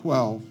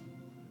12,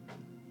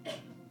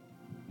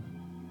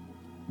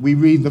 we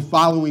read the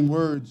following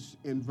words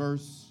in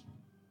verse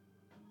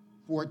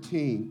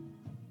 14.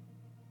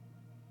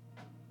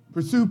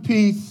 Pursue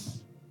peace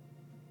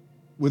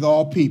with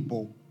all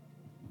people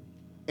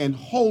and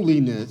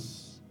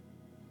holiness,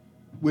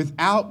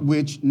 without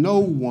which no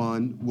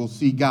one will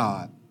see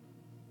God.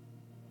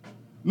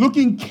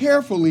 Looking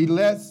carefully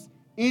lest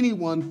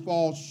anyone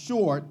fall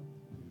short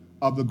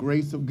of the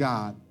grace of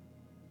God,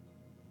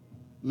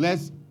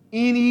 lest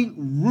any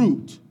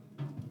root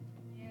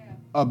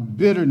of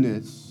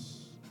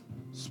bitterness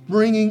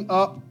springing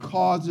up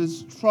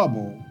causes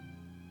trouble,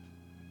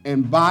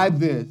 and by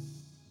this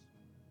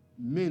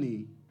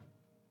many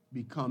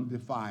become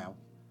defiled.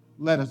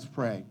 Let us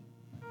pray.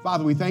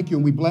 Father, we thank you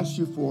and we bless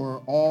you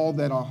for all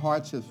that our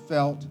hearts have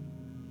felt.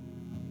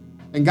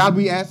 And God,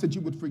 we ask that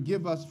you would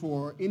forgive us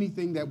for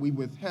anything that we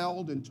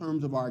withheld in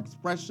terms of our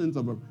expressions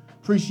of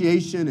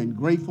appreciation and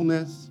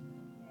gratefulness.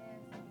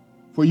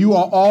 For you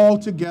are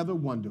altogether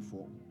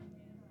wonderful.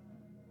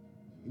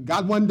 And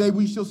God, one day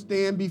we shall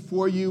stand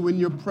before you in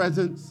your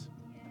presence,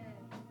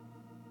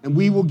 and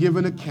we will give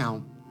an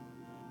account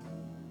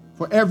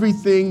for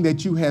everything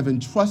that you have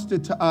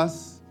entrusted to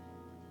us.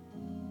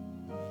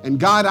 And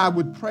God, I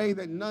would pray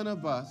that none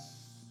of us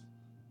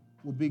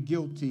will be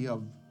guilty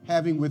of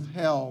having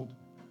withheld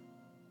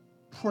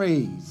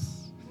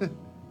praise.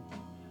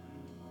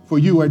 For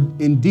you are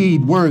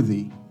indeed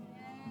worthy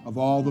of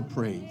all the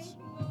praise.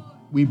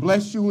 We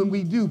bless you and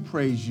we do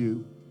praise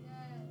you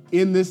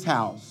in this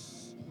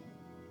house.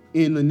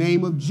 In the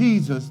name of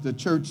Jesus, the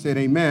church said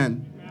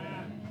amen.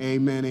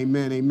 Amen,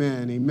 amen,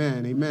 amen,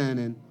 amen, amen.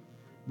 And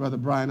Brother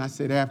Brian, I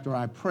said after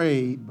I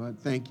prayed, but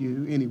thank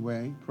you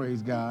anyway.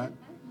 Praise God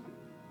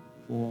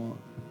for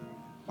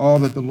all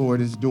that the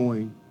Lord is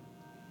doing.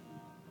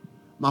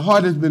 My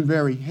heart has been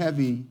very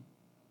heavy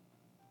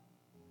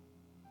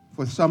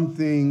for some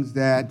things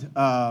that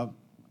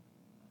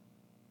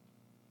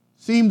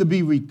seem to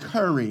be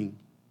recurring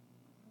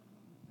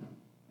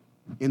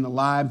in the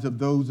lives of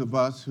those of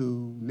us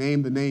who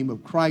name the name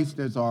of Christ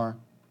as our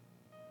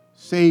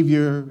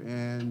Savior,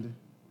 and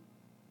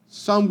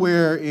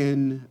somewhere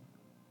in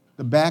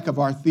the back of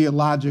our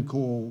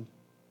theological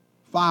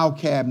file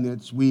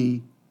cabinets,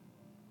 we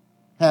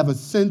have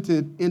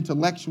assented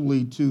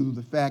intellectually to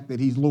the fact that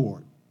he's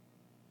Lord.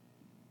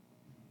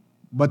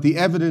 But the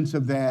evidence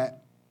of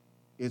that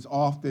is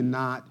often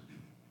not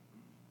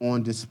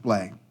on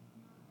display.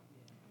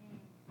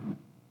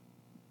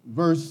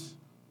 Verse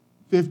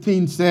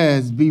 15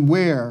 says,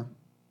 beware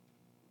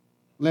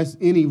lest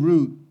any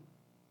root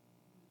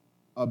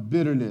of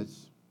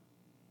bitterness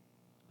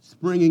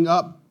springing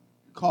up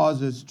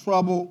causes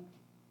trouble,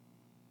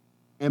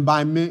 and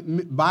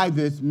by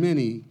this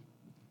many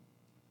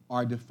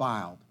are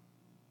defiled.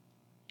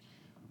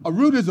 A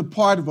root is a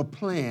part of a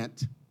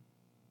plant,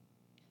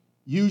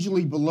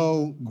 usually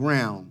below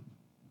ground.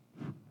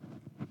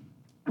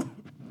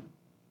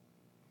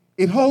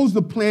 It holds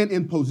the plant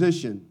in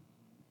position.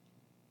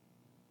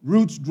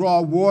 Roots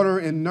draw water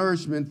and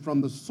nourishment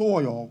from the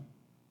soil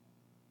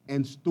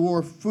and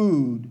store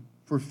food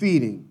for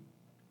feeding.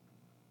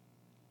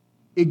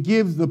 It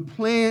gives the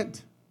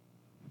plant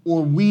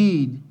or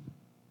weed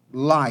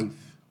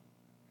life.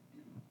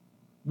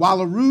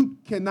 While a root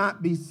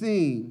cannot be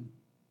seen,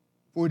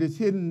 for it is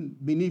hidden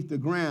beneath the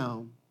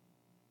ground,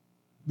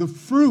 the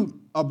fruit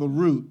of the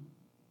root,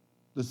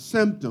 the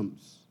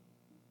symptoms,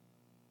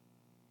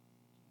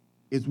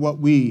 is what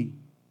we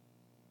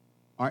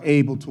are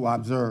able to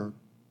observe.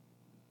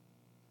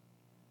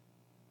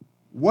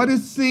 What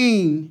is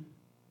seen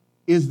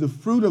is the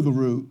fruit of the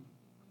root.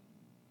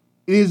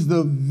 It is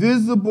the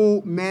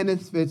visible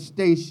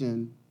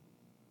manifestation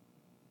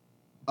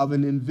of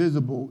an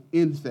invisible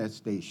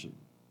infestation.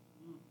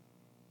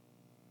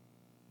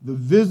 The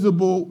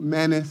visible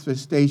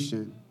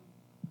manifestation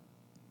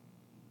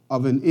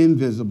of an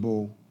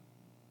invisible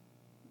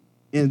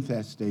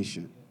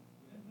infestation.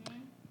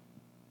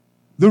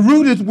 The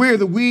root is where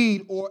the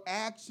weed or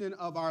action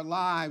of our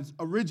lives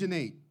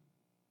originate.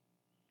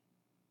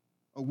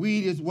 A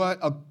weed is what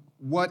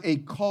a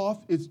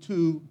cough is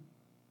to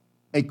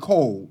a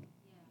cold.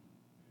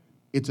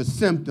 It's a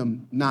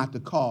symptom, not the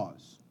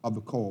cause of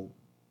the cold.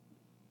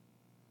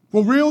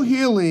 For real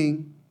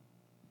healing,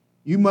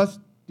 you must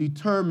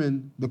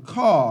determine the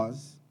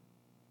cause.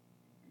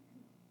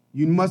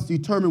 You must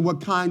determine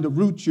what kind of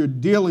root you're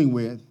dealing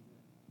with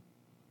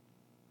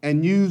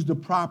and use the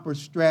proper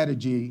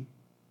strategy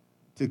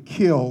to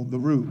kill the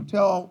root.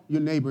 Tell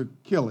your neighbor,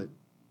 kill it.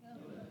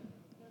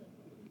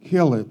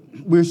 Kill it.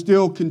 We're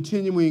still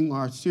continuing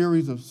our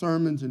series of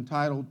sermons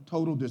entitled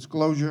Total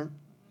Disclosure.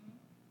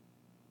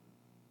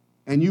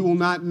 And you will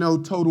not know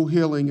total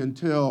healing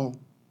until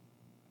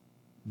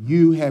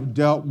you have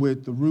dealt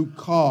with the root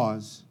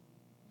cause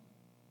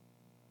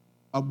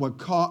of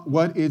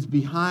what is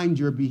behind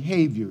your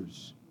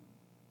behaviors,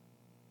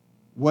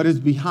 what is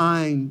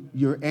behind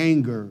your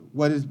anger,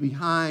 what is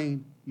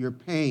behind your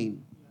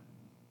pain,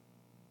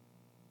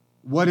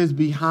 what is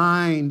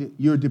behind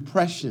your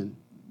depression, what is behind your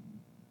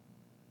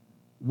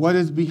anxiety, what is behind your What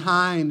is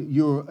behind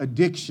your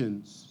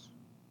addictions?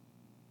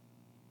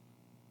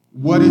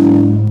 What is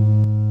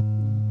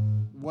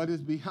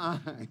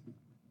behind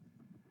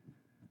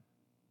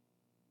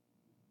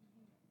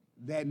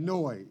that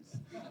noise?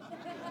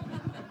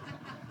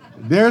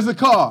 There's a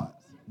cause.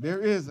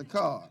 There is a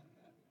cause.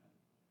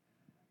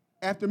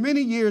 After many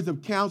years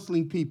of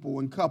counseling people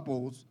and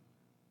couples,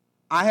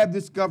 I have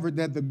discovered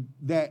that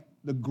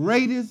the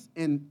greatest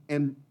and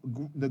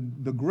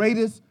the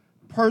greatest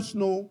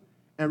personal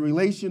and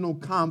relational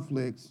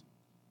conflicts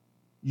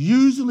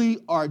usually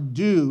are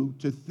due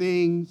to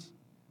things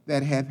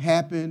that have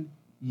happened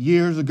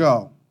years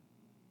ago.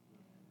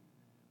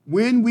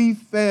 When we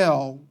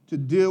fail to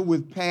deal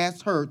with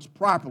past hurts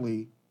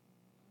properly,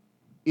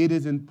 it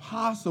is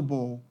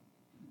impossible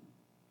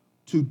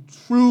to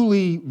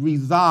truly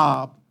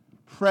resolve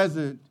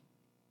present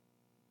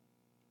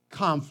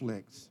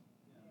conflicts.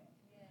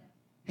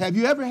 Have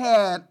you ever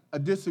had a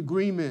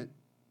disagreement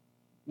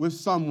with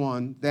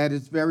someone that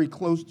is very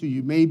close to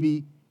you?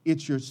 Maybe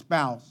it's your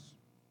spouse.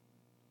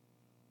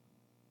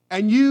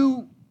 And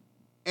you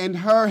and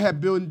her have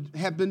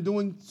been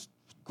doing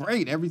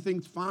great.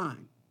 Everything's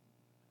fine.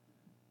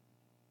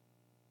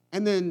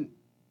 And then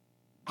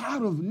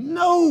out of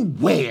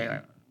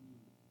nowhere,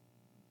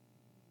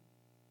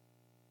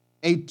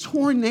 a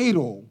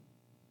tornado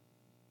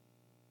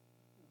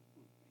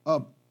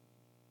of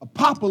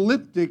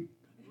apocalyptic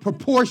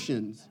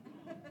proportions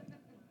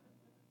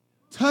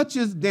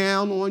touches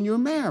down on your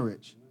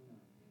marriage.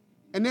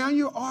 And now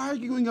you're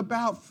arguing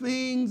about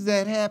things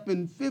that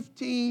happened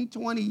 15,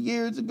 20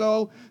 years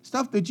ago,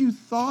 stuff that you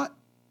thought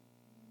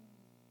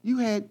you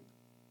had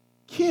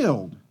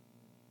killed.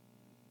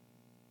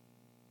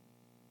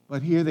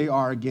 But here they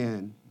are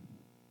again.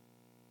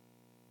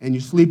 And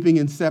you're sleeping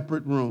in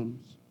separate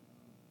rooms,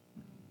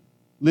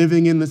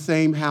 living in the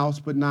same house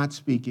but not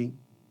speaking,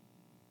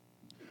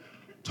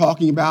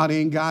 talking about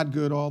ain't God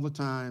good all the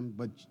time,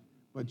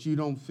 but you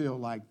don't feel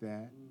like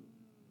that.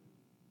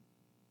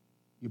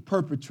 You're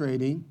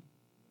perpetrating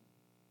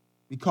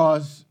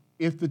because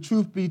if the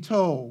truth be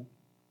told,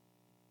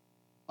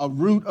 a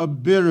root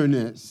of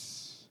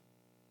bitterness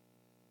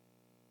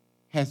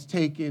has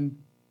taken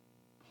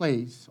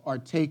place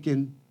or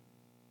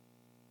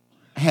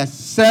has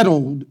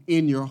settled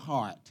in your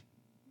heart.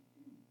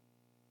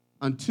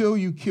 Until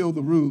you kill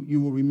the root, you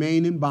will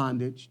remain in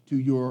bondage to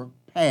your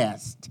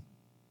past.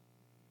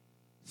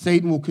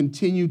 Satan will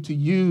continue to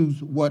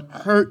use what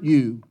hurt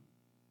you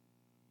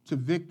to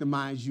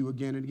victimize you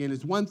again and again.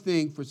 It's one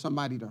thing for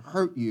somebody to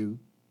hurt you,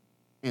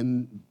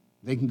 and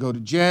they can go to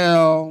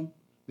jail,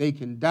 they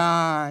can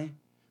die,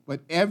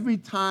 but every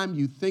time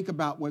you think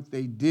about what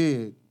they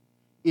did,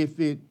 if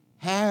it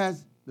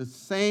has the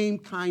same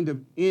kind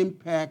of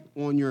impact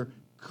on your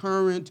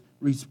current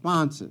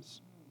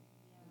responses,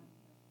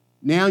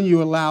 now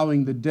you're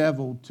allowing the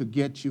devil to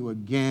get you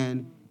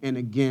again and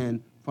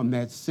again from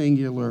that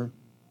singular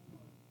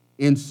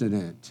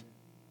incident.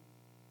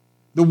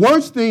 The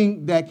worst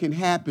thing that can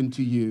happen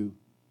to you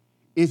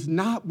is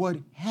not what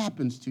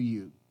happens to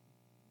you.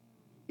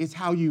 It's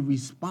how you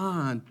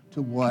respond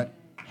to what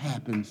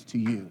happens to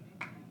you.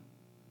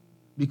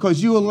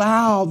 Because you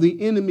allow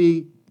the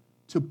enemy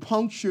to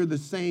puncture the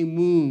same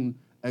wound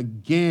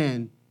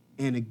again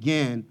and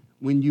again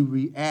when you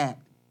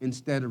react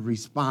instead of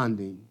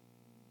responding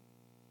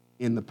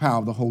in the power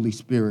of the Holy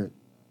Spirit.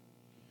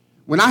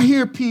 When I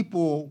hear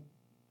people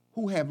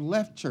who have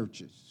left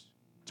churches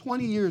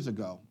 20 years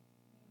ago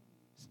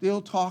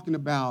still talking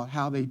about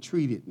how they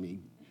treated me,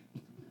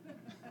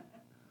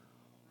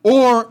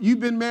 or you've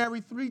been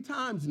married 3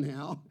 times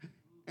now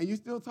and you're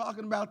still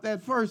talking about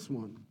that first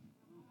one,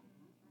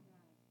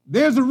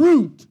 there's a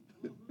root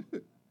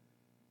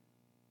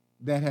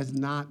that has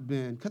not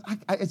been,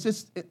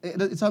 because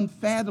it's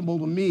unfathomable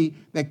to me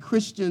that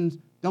Christians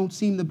don't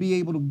seem to be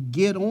able to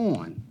get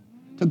on,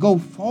 to go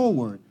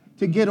forward,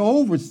 to get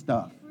over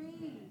stuff.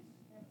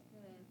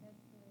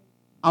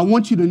 I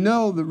want you to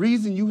know the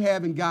reason you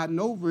haven't gotten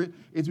over it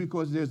is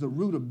because there's a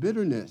root of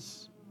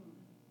bitterness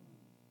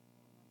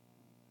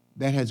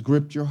that has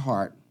gripped your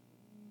heart.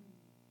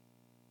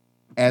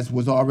 As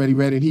was already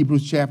read in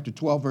Hebrews chapter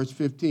 12, verse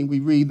 15, we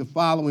read the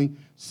following: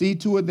 see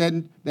to it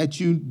that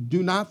you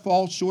do not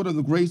fall short of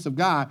the grace of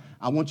God.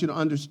 I want you to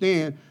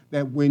understand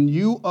that when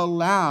you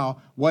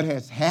allow what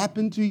has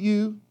happened to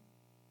you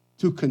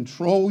to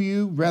control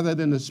you rather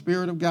than the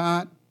Spirit of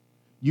God,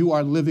 you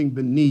are living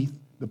beneath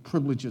the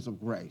privileges of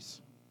grace.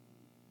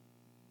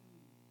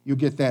 You'll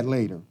get that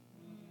later.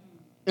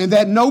 And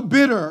that no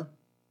bitter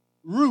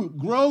root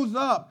grows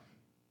up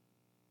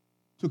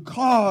to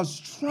cause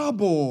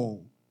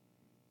trouble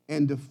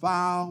and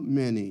defile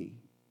many.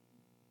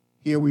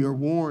 Here we are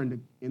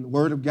warned in the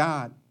Word of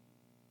God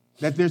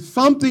that there's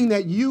something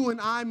that you and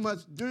I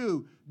must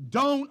do.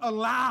 Don't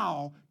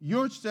allow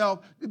yourself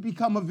to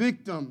become a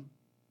victim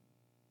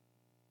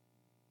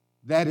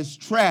that is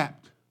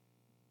trapped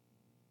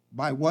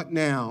by what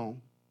now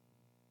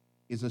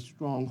is a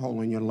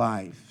stronghold in your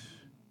life.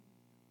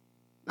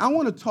 I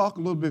want to talk a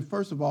little bit,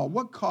 first of all,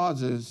 what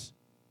causes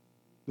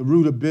the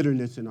root of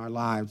bitterness in our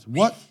lives?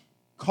 What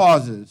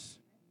causes.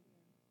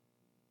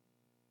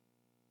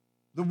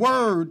 The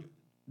word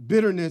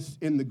bitterness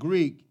in the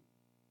Greek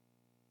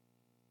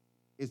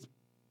is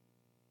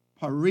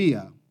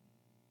pyria,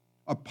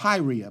 or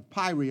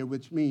pyria,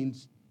 which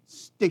means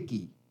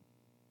sticky.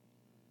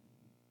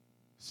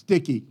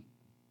 Sticky.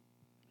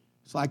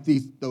 It's like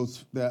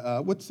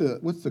what's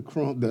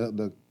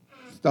the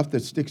stuff that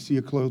sticks to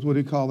your clothes? What do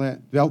you call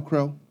that?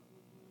 Velcro.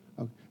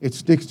 It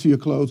sticks to your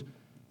clothes.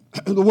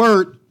 The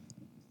word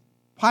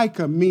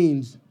pica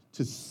means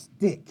to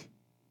stick.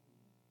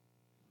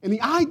 And the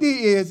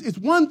idea is, it's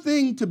one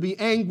thing to be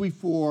angry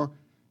for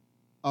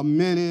a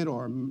minute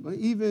or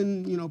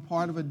even,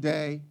 part of a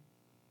day.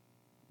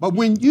 But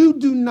when you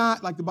do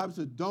not, like the Bible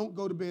says, don't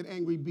go to bed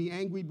angry, be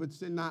angry, but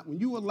sin not. When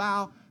you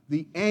allow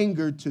the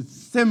anger to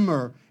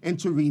simmer and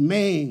to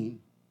remain,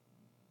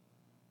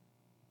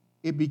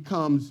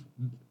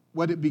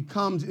 what it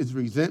becomes is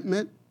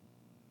resentment.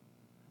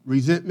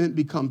 Resentment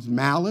becomes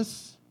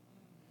malice,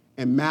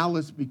 and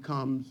malice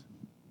becomes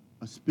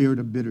a spirit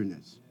of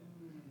bitterness.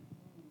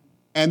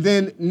 And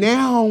then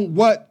now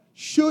what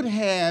should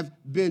have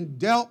been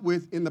dealt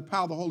with in the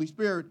power of the Holy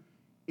Spirit,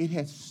 it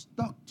has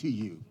stuck to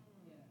you.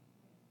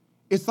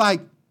 It's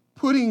like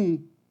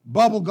putting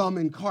bubble gum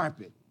in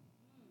carpet.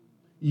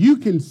 You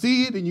can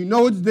see it and you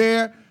know it's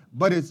there,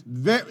 but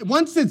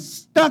once it's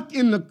stuck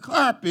in the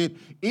carpet,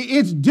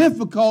 it's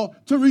difficult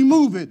to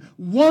remove it.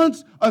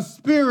 Once a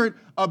spirit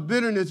of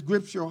bitterness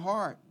grips your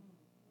heart,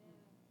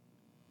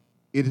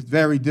 it is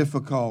very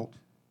difficult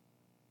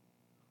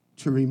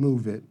to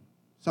remove it.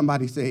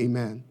 Somebody say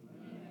amen.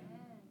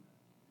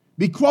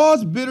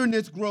 Because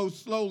bitterness grows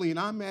slowly, and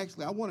I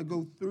want to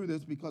go through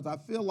this because I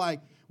feel like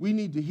we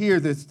need to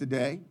hear this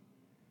today.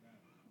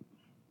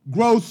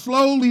 Grows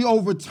slowly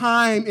over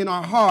time in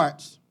our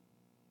hearts.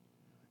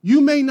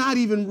 You may not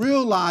even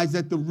realize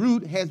that the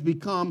root has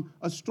become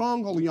a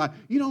stronghold in your life.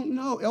 You don't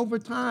know over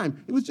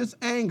time. It was just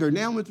anger.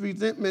 Now it's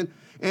resentment.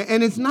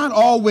 And it's not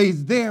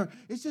always there.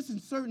 It's just in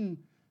certain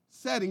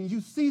settings. You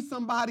see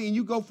somebody and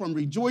you go from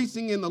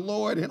rejoicing in the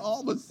Lord and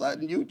all of a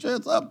sudden you're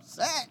just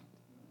upset.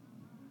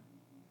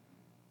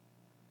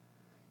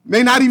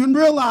 May not even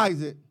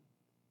realize it.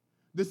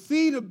 The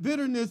seed of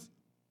bitterness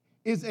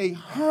is a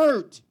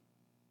hurt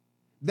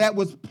that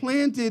was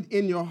planted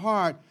in your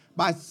heart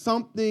by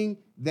something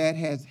that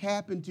has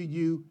happened to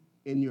you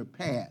in your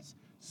past.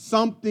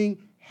 Something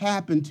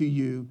happened to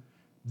you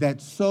that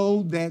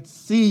sowed that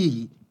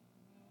seed.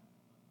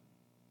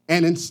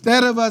 And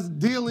instead of us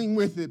dealing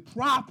with it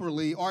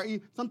properly, or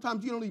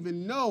sometimes you don't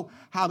even know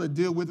how to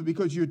deal with it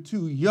because you're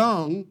too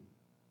young,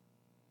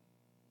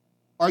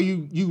 or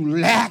you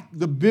lack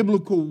the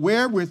biblical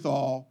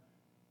wherewithal,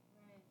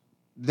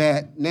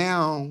 that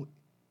now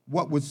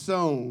what was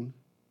sown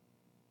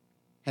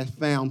has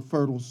found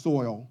fertile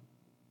soil.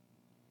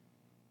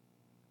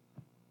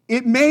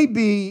 It may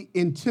be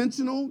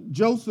intentional.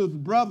 Joseph's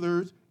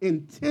brothers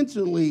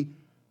intentionally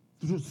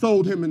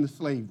sold him into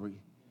slavery.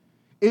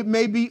 It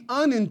may be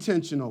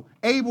unintentional.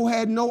 Abel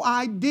had no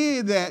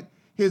idea that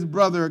his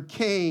brother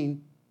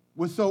Cain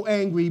was so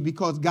angry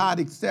because God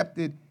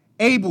accepted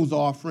Abel's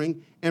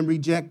offering and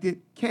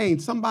rejected Cain.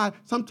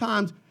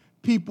 Sometimes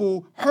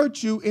people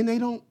hurt you and they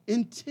don't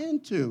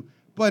intend to,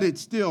 but it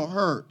still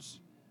hurts.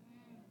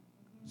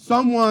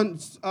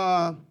 Sometimes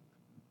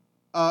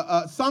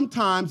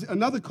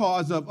another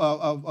cause of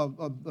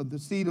the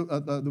seed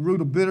of the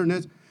root of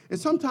bitterness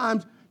is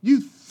sometimes you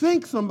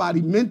think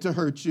somebody meant to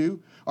hurt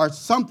you or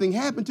something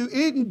happened to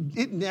it.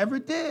 It never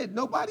did.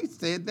 Nobody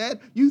said that.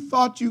 You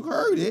thought you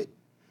heard it.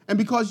 And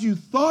because you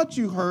thought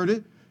you heard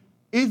it,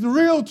 it's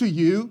real to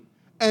you.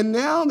 And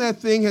now that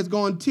thing has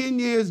gone 10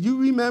 years. You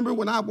remember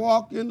when I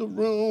walked in the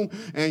room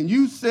and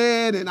you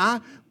said, no,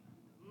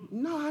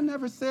 I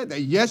never said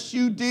that. Yes,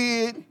 you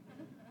did.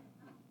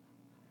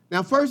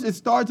 Now, first, it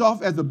starts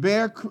off as a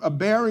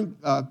barren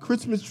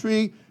Christmas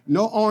tree,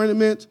 no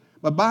ornaments.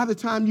 But by the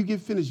time you get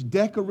finished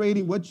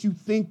decorating what you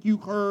think you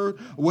heard,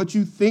 or what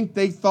you think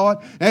they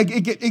thought,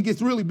 it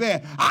gets really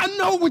bad. I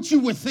know what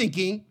you were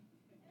thinking.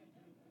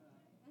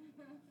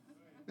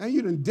 Now,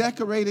 you done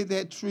decorated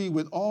that tree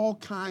with all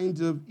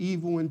kinds of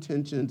evil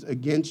intentions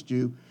against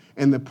you,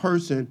 and the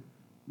person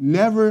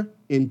never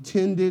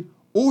intended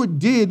or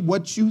did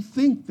what you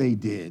think they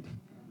did.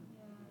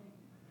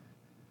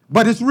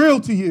 But it's real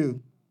to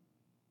you.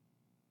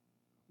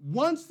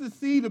 Once the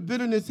seed of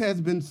bitterness has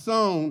been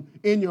sown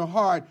in your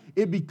heart,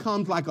 it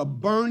becomes like a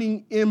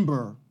burning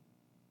ember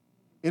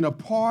in a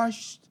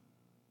parched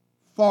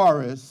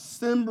forest,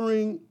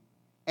 simmering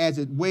as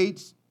it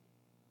waits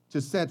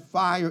to set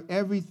fire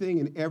everything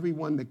and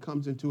everyone that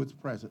comes into its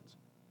presence.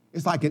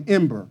 It's like an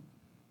ember.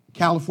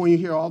 California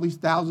here, all these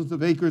thousands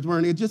of acres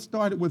burning. It just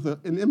started with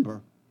an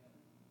ember,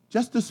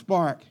 just a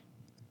spark.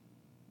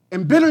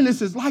 And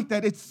bitterness is like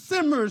that. It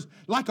simmers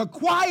like a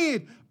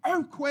quiet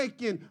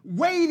earthquake and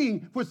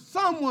waiting for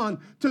someone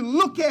to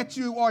look at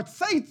you or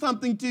say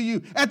something to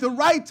you at the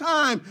right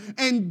time.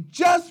 And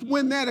just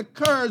when that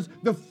occurs,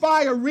 the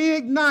fire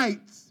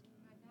reignites.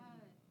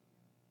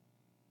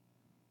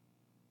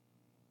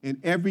 And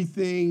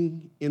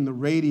everything in the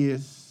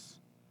radius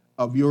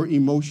of your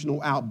emotional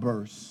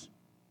outbursts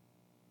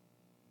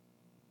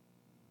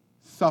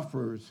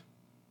suffers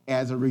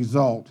as a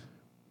result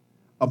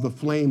of the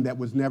flame that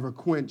was never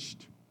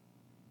quenched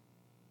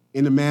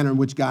in the manner in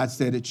which God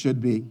said it should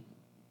be.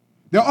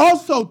 There are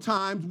also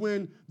times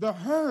when the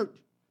hurt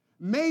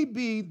may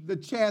be the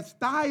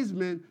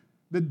chastisement,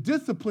 the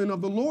discipline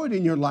of the Lord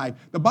in your life.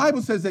 The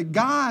Bible says that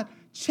God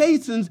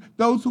chastens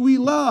those who he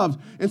loves.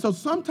 And so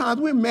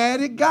sometimes we're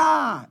mad at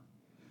God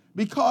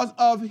because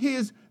of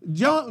his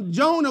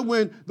Jonah,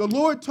 when the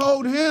Lord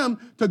told him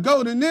to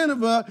go to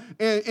Nineveh,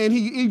 and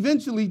he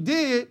eventually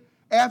did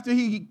after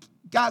he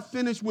got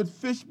finished with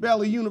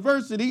Fishbelly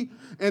University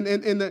and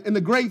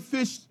the great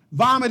fish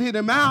vomited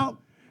him out.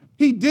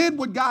 He did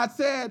what God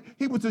said.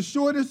 It was the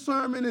shortest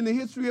sermon in the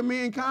history of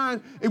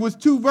mankind. It was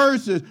 2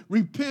 verses,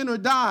 repent or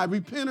die,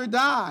 repent or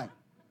die.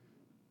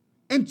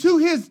 And to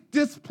his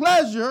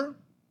displeasure,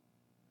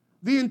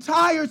 the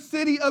entire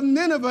city of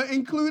Nineveh,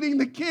 including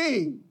the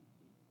king,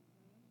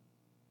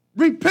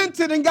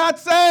 repented and got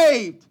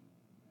saved.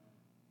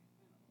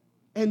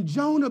 And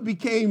Jonah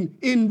became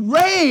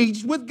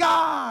enraged with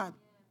God.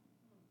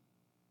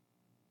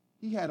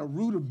 He had a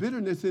root of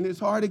bitterness in his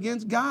heart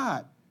against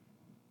God.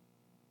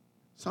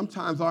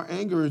 Sometimes our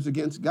anger is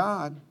against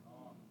God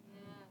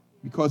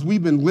because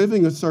we've been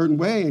living a certain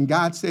way and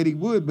God said he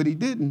would, but he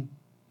didn't.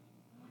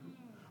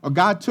 Or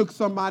God took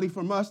somebody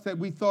from us that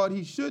we thought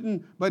he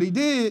shouldn't, but he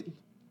did.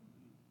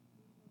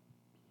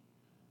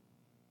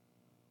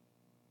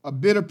 A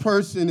bitter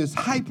person is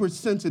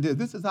hypersensitive.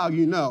 This is how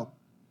you know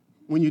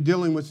when you're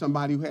dealing with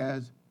somebody who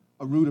has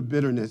a root of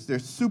bitterness. They're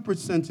super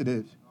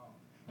sensitive.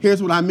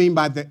 Here's what I mean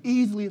by they're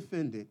easily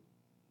offended.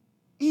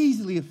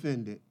 Easily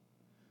offended.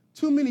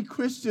 Too many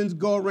Christians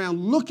go around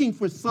looking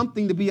for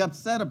something to be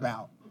upset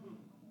about.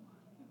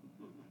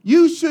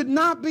 You should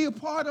not be a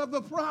part of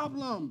the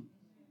problem.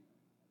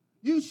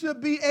 You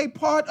should be a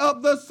part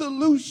of the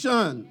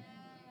solution.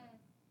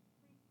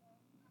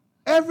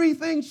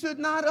 Everything should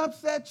not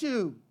upset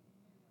you.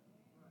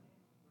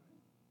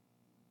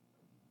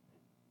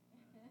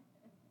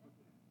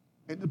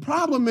 And the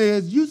problem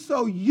is you're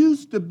so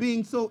used to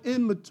being so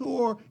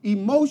immature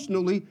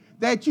emotionally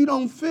that you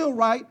don't feel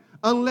right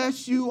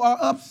unless you are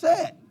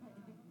upset.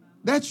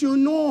 That's your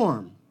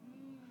norm.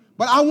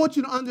 But I want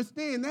you to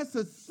understand that's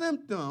a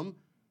symptom.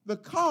 The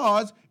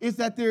cause is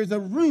that there's a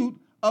root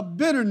of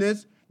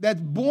bitterness that's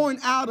born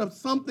out of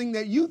something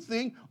that you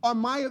think or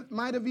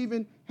might have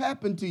even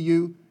happened to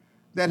you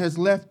that has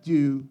left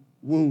you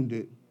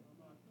wounded.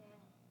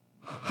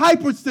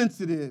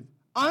 Hypersensitive,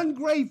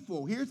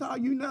 ungrateful. Here's how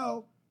you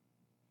know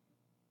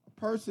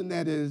a person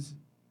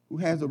who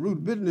has a root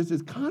of bitterness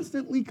is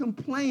constantly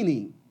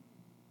complaining,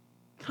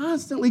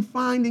 constantly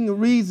finding a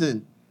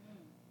reason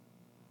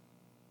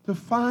to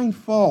find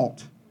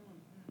fault.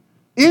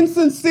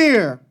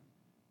 Insincere.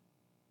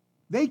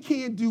 They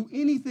can't do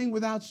anything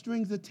without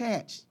strings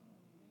attached.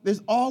 There's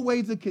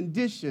always a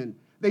condition.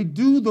 They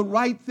do the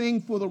right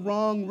thing for the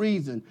wrong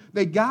reason.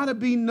 They got to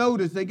be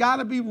noticed. They got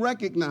to be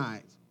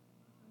recognized.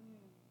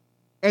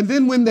 And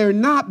then when they're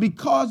not,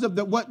 because of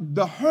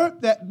the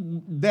hurt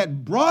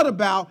that brought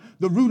about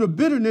the root of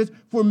bitterness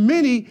for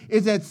many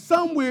is that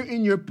somewhere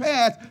in your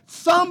past,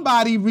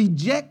 somebody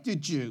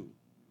rejected you.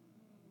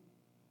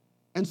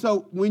 And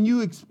so when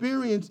you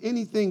experience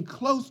anything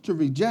close to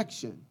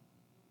rejection,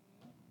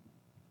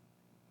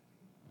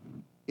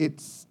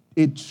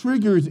 it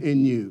triggers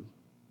in you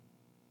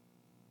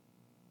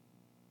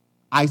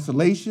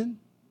isolation,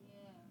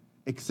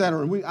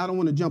 etc. I don't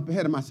want to jump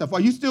ahead of myself.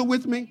 Are you still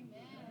with me?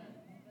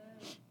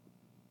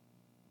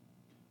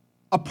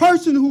 A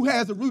person who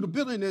has a root of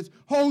bitterness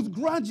holds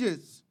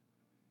grudges.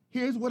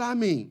 Here's what I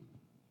mean.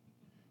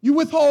 You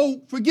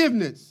withhold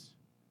forgiveness.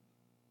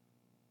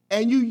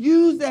 And you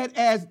use that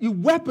as you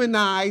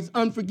weaponize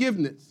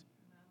unforgiveness.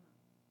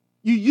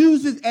 You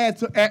use it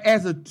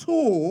as a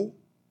tool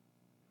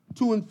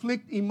to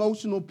inflict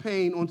emotional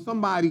pain on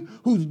somebody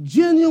who's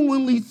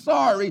genuinely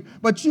sorry,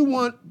 but you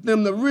want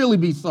them to really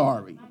be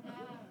sorry.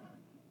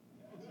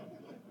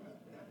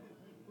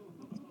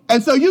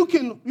 And so you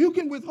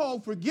can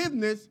withhold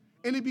forgiveness,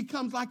 and it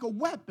becomes like a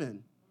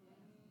weapon.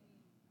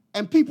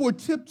 And people are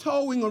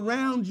tiptoeing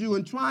around you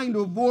and trying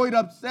to avoid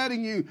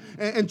upsetting you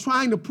and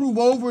trying to prove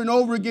over and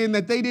over again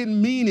that they didn't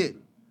mean it.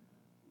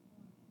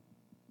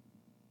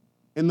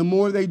 And the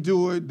more they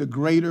do it, the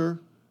greater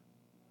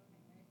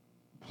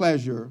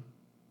pleasure.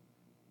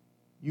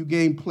 You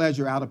gain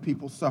pleasure out of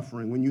people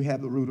suffering when you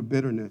have the root of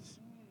bitterness.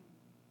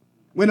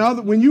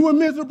 When you are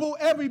miserable,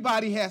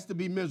 everybody has to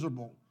be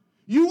miserable.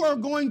 You are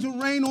going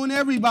to rain on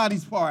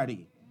everybody's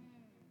party.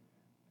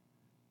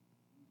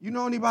 You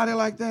know anybody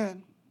like that?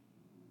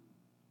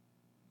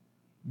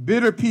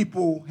 Bitter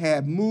people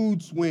have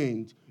mood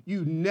swings.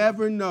 You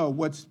never know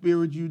what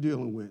spirit you're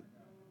dealing with.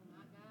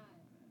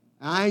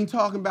 I ain't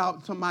talking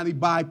about somebody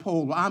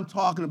bipolar. I'm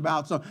talking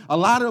about a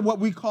lot of what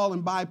we call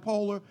in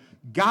bipolar,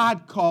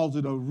 God calls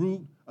it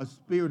a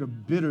spirit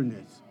of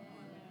bitterness.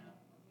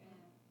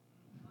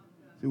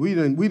 See, we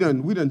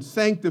done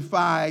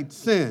sanctified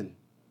sin.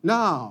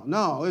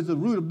 No, it's a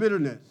root of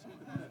bitterness.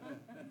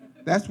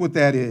 That's what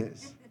that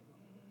is.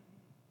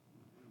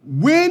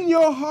 When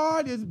your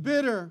heart is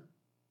bitter,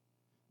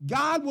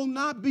 God will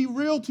not be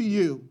real to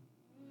you,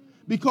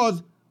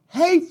 because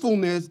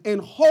hatefulness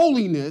and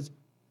holiness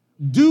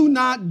do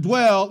not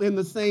dwell in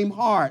the same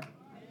heart.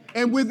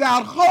 And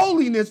without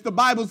holiness, the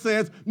Bible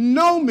says,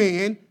 no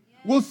man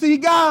will see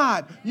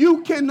God.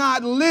 You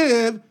cannot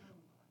live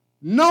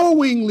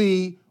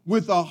knowingly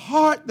with a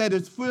heart that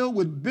is filled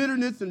with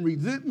bitterness and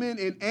resentment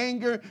and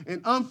anger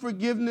and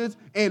unforgiveness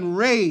and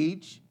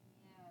rage,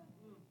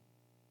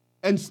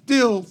 and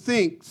still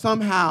think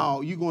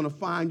somehow you're going to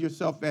find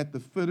yourself at the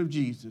foot of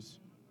Jesus.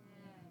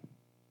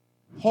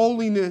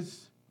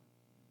 Holiness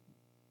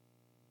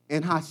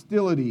and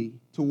hostility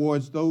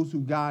towards those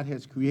who God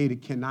has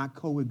created cannot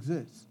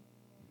coexist.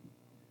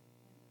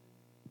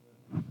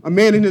 A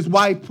man and his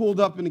wife pulled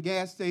up in a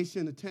gas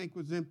station. The tank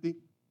was empty.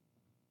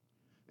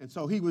 And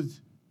so he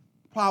was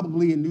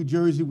probably in New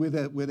Jersey where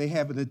they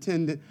have an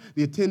attendant.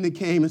 The attendant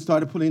came and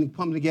started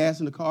pumping the gas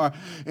in the car.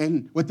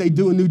 And what they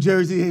do in New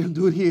Jersey, they don't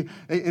do it here.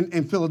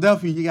 In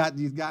Philadelphia, you got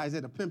these guys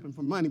that are pimping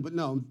for money. But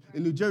no,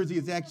 in New Jersey,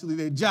 it's actually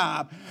their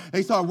job.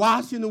 They start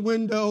washing the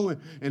window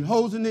and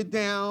hosing it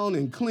down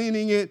and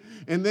cleaning it.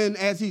 And then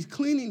as he's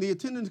cleaning, the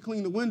attendant's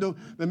cleaning the window,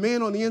 the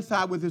man on the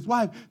inside with his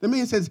wife, the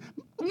man says,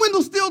 the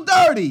window's still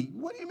dirty.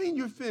 What do you mean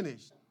you're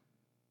finished?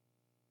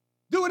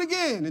 Do it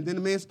again. And then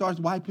the man starts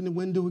wiping the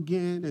window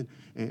again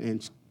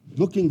and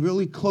looking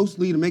really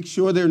closely to make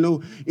sure there are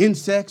no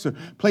insects or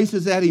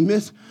places that he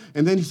missed.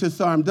 And then he says,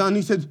 sorry, I'm done.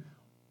 He says,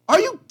 are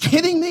you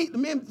kidding me? The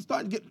man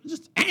started to get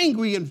just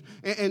angry and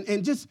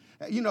just,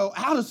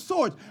 out of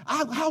sorts.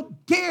 How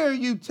dare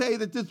you say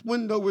that this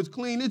window was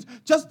clean? It's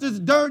just as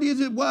dirty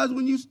as it was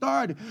when you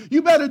started.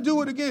 You better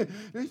do it again.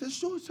 And he says,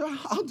 sure, sir,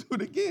 I'll do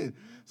it again.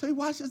 So he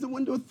washes the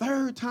window a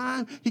third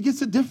time. He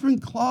gets a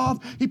different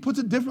cloth. He puts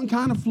a different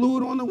kind of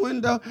fluid on the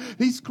window.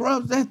 He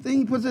scrubs that thing,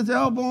 he puts his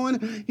elbow in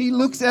it. He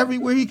looks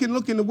everywhere he can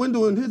look in the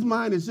window. In his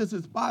mind, it's just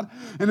a spot.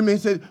 And the man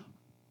said,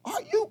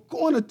 are you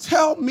going to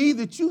tell me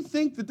that you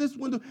think that this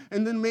window?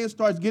 And then the man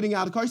starts getting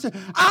out of the car. He said,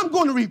 I'm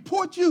going to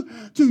report you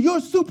to your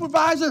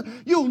supervisor.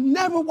 You'll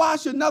never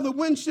wash another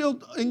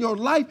windshield in your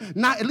life,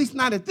 at least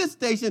not at this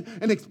station,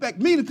 and expect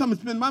me to come and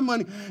spend my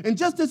money. And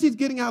just as he's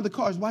getting out of the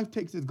car, his wife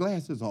takes his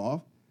glasses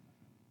off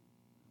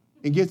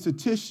and gets a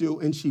tissue,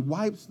 and she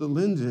wipes the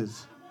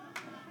lenses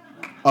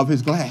of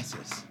his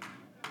glasses.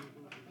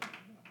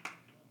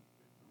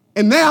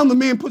 And now the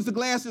man puts the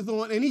glasses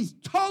on, and he's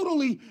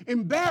totally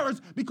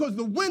embarrassed because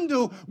the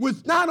window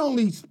was not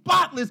only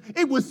spotless,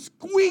 it was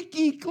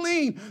squeaky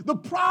clean. The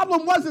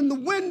problem wasn't the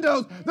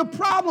windows. The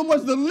problem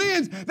was the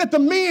lens that the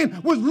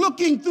man was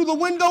looking through the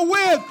window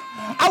with.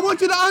 I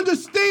want you to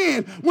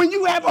understand, when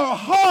you have a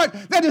heart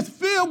that is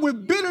filled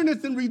with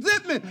bitterness and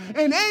resentment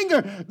and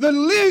anger, the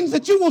lens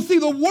that you will see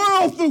the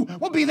world through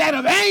will be that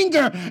of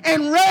anger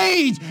and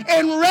rage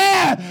and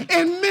wrath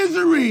and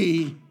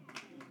misery.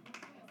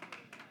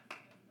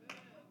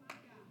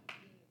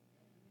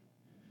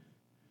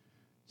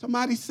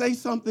 Somebody say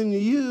something to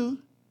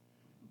you,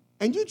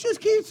 and you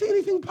just can't see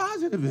anything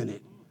positive in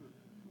it.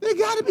 There's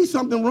got to be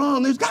something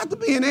wrong. There's got to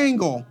be an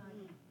angle.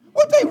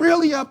 What they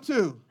really up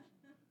to?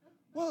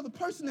 Well, the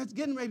person that's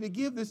getting ready to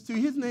give this to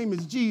you, his name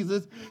is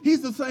Jesus.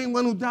 He's the same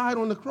one who died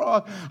on the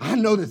cross. I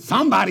know that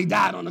somebody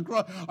died on the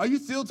cross. Are you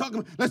still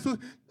talking? Let's look.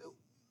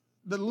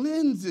 The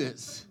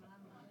lenses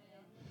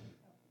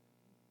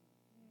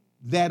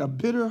that a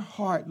bitter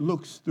heart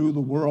looks through the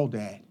world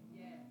at.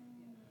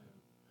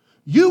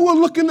 You will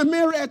look in the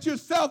mirror at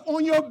yourself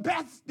on your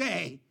best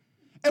day,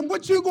 and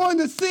what you're going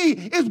to see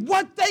is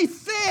what they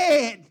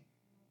said.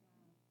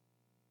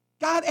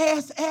 God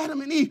asked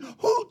Adam and Eve,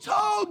 who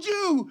told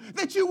you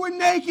that you were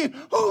naked?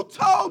 Who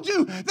told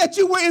you that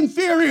you were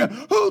inferior?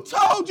 Who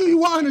told you you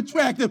were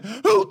unattractive?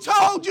 Who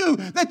told you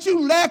that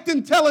you lacked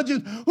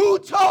intelligence? Who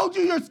told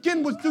you your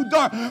skin was too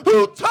dark?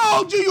 Who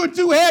told you you were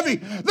too heavy?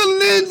 The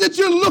lens that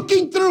you're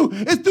looking through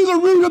is through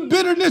the root of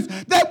bitterness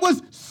that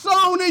was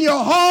sown in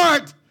your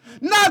heart.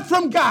 Not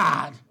from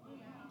God.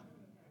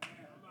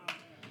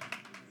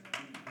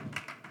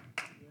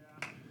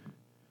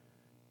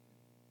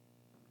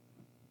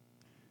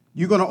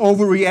 You're going to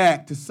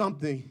overreact to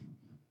something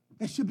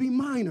that should be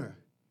minor.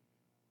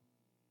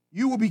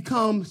 You will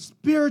become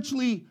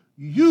spiritually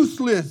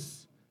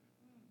useless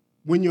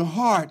when your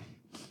heart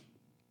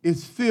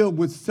is filled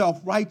with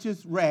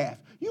self-righteous wrath.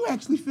 You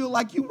actually feel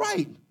like you're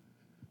right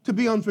to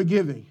be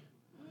unforgiving.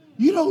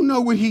 You don't know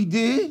what he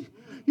did.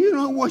 You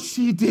don't know what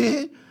she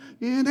did.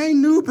 And they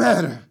knew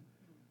better.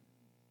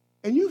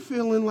 And you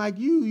feeling like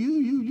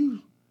you're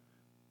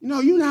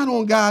not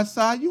on God's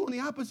side. You're on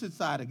the opposite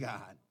side of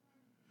God.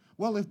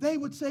 Well, if they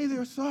would say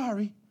they're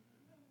sorry,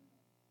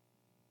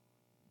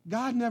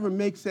 God never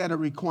makes that a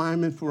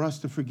requirement for us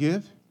to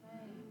forgive.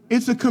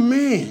 It's a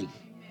command.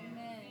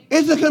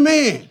 It's a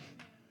command.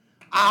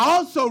 I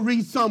also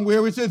read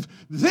somewhere where it says,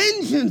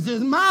 vengeance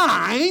is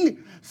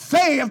mine,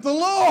 saith the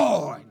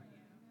Lord.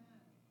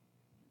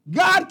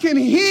 God can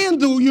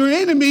handle your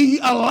enemy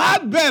a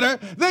lot better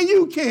than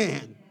you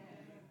can.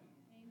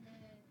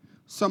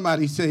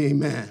 Somebody say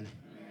amen.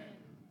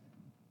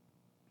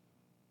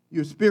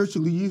 you're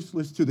spiritually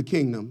useless to the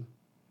kingdom.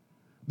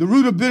 The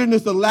root of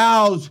bitterness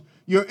allows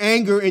your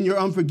anger and your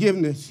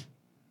unforgiveness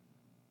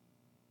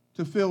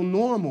to feel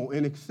normal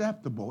and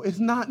acceptable. It's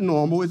not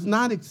normal. It's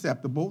not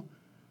acceptable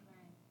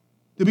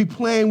to be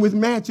playing with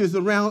matches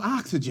around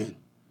oxygen.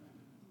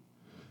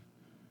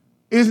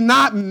 It's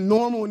not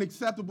normal and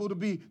acceptable to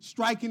be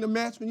striking a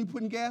match when you're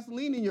putting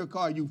gasoline in your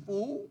car, you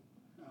fool.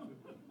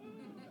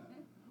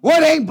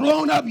 Well, it ain't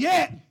blown up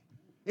yet.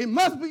 It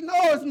must be. No,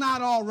 it's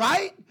not all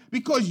right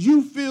because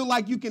you feel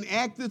like you can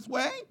act this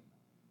way.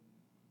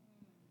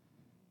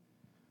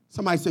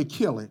 Somebody say,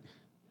 kill it.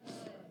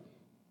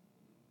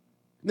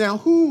 Now,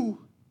 who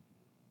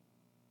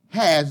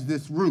has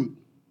this root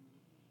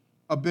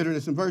of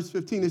bitterness? In verse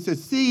 15, it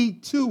says, see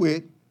to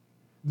it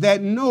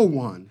that no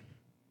one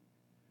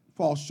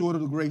falls short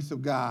of the grace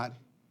of God,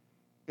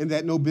 and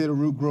that no bitter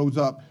root grows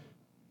up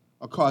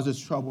or causes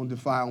trouble and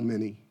defile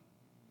many.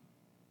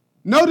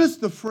 Notice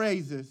the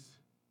phrases,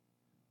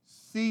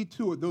 see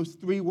to it, those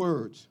three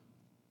words.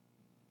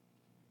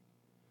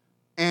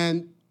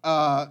 And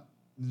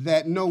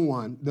that no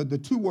one, the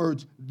two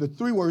words, the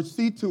three words,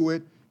 see to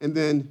it, and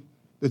then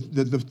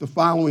the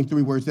following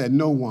three words, that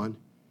no one.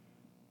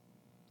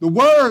 The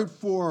word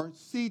for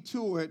see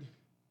to it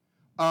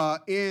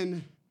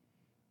in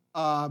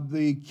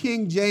the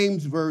King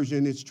James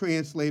Version is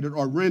translated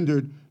or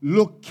rendered,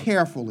 look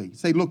carefully.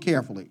 Say, look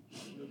carefully.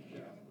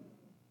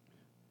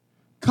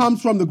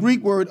 Comes from the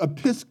Greek word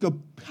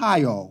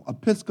episkopio.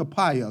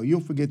 Episkopio.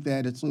 You'll forget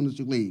that as soon as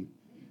you leave.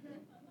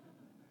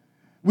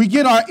 We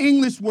get our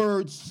English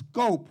word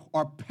scope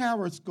or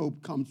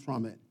periscope comes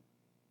from it.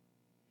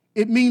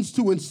 It means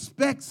to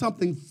inspect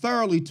something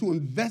thoroughly, to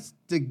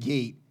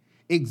investigate,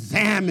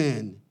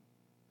 examine,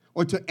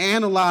 or to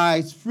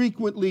analyze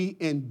frequently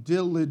and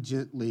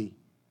diligently.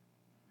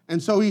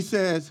 And so he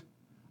says,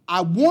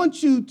 I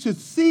want you to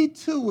see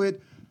to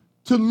it,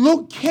 to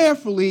look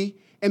carefully,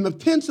 and the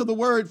tense of the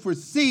word for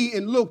see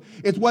and look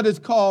is what is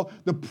called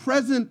the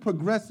present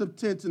progressive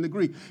tense in the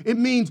Greek. It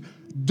means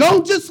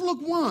don't just look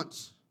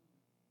once,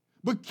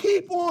 but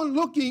keep on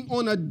looking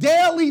on a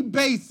daily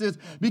basis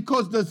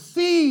because the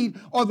seed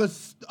or the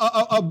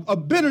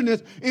of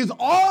bitterness is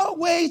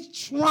always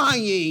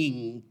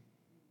trying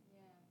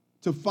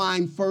to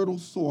find fertile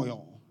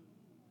soil.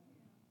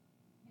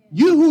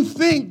 You who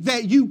think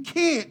that you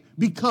can't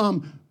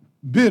become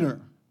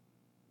bitter,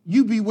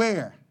 you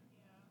beware.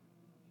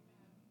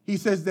 He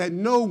says that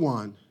no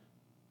one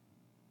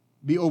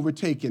be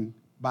overtaken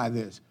by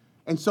this.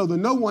 And so the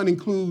no one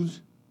includes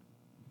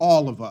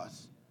all of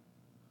us.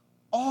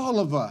 All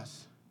of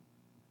us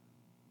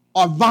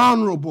are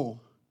vulnerable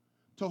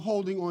to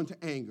holding on to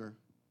anger,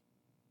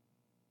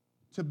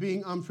 to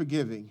being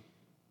unforgiving.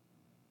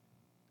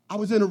 I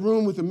was in a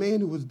room with a man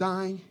who was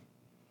dying,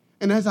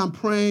 and as I'm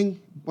praying,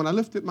 when I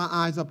lifted my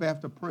eyes up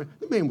after praying,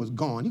 the man was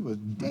gone. He was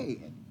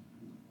dead.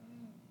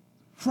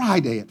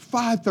 Friday at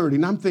 5:30,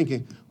 and I'm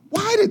thinking,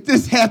 why did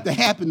this have to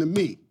happen to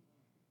me?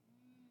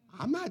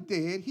 I'm not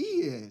dead, he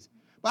is.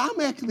 But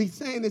I'm actually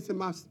saying this in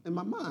my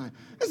mind.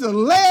 It's the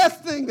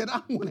last thing that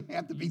I want to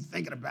have to be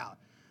thinking about.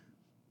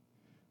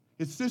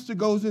 His sister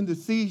goes into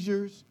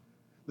seizures.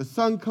 The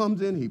son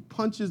comes in, he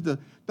punches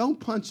don't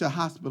punch a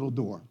hospital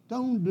door.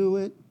 Don't do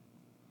it.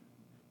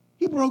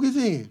 He broke his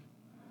hand.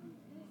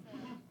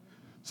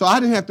 So I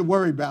didn't have to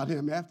worry about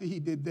him after he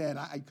did that,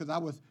 because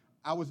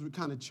I was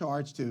kind of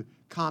charged to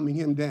calming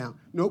him down.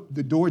 Nope,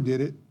 the door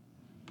did it.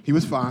 He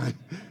was fine.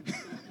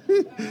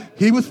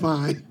 He was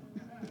fine.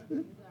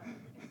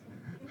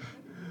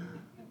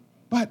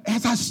 But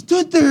as I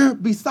stood there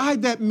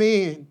beside that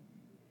man,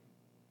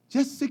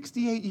 just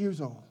 68 years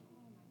old,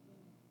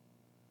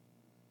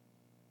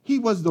 he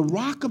was the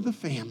rock of the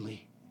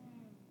family.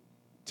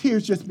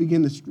 Tears just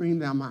began to stream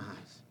down my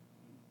eyes.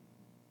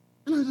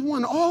 And I was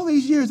wondering, all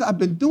these years I've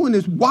been doing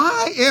this,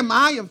 why am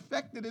I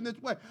affected in this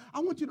way? I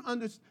want you to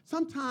understand,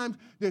 sometimes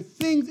there are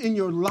things in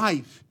your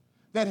life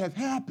that have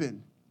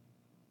happened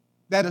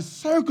that a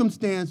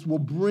circumstance will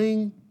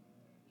bring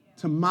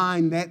to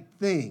mind that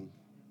thing.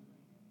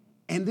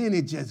 And then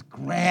it just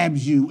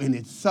grabs you and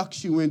it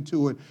sucks you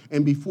into it.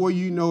 And before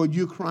you know it,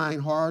 you're crying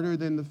harder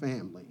than the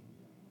family.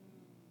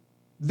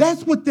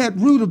 That's what that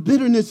root of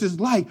bitterness is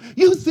like.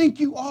 You think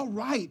you're all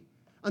right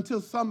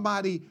until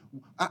somebody,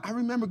 I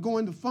remember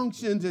going to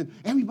functions and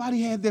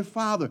everybody had their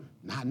father.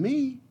 Not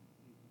me.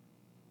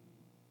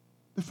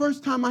 The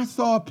first time I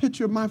saw a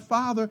picture of my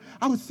father,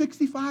 I was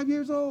 65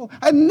 years old.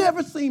 I'd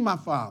never seen my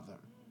father.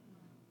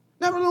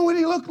 Never knew what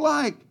he looked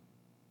like.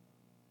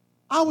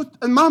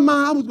 In my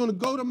mind, I was going to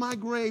go to my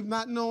grave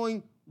not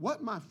knowing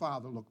what my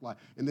father looked like.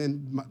 And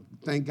then,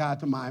 thank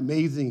God to my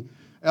amazing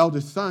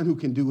eldest son who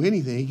can do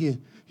anything.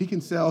 He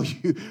can sell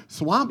you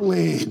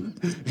swampland,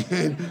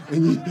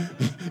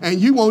 and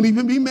you won't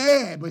even be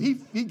mad. But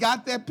he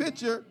got that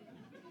picture.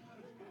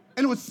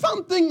 And it was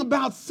something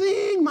about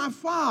seeing my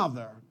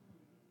father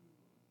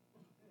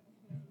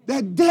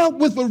that dealt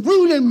with a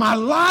root in my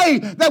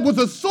life that was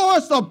a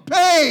source of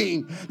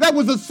pain, that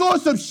was a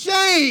source of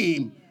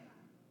shame.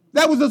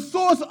 That was a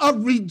source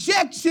of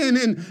rejection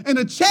in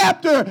a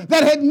chapter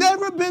that had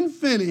never been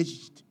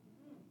finished.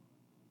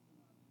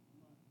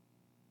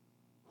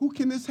 Who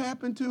can this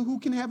happen to? Who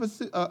can have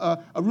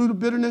a root of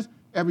bitterness?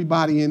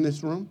 Everybody in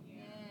this room.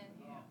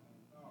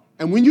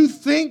 And when you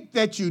think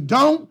that you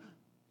don't,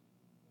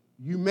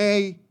 you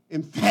may,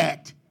 in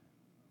fact,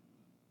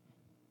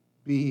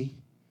 be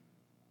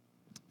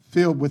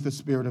filled with the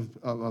spirit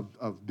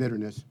of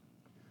bitterness.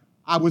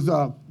 I was,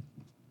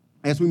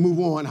 as we move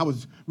on, I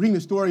was reading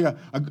a story.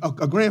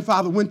 A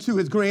grandfather went to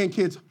his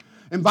grandkids,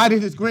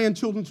 invited his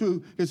grandchildren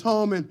to his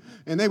home,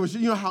 and they were,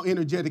 you know how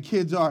energetic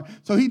kids are.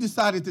 So he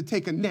decided to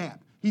take a nap.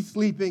 He's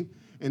sleeping,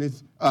 and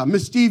his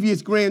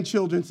mischievous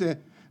grandchildren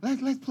said,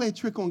 let's play a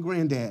trick on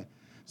Granddad.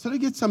 So they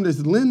get some of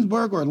this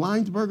Lindsberg or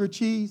Linesberger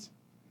cheese,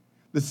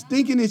 the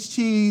stinkingest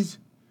cheese.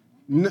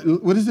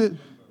 What is it?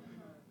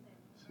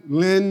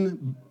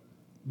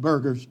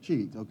 Lindberger's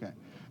cheese, okay.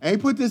 And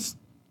he put this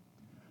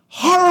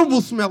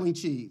horrible smelling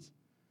cheese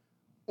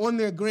on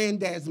their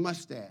granddad's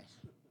mustache.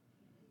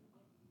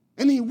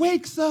 And he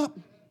wakes up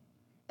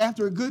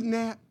after a good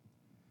nap,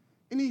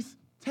 and he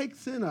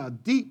takes in a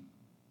deep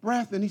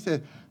breath, and he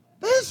said,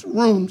 this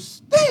room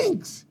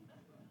stinks.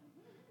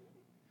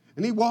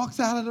 And he walks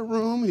out of the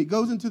room, and he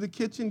goes into the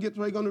kitchen, gets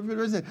ready to go on the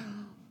refrigerator, and says,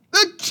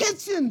 the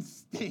kitchen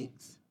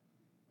stinks.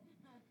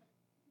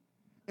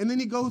 And then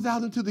he goes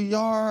out into the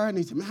yard, and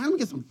he said, man, let me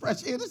get some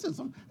fresh air. This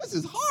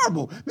is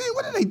horrible. Man,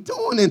 what are they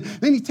doing? And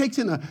then he takes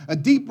in a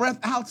deep breath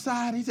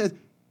outside. He says,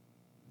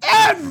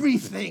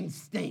 everything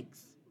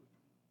stinks.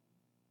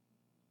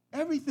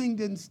 Everything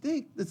didn't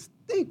stink. The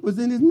stink was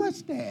in his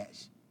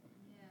mustache.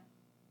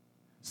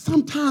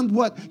 Sometimes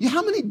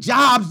how many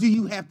jobs do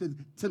you have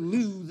to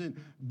lose,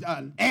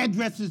 and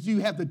addresses you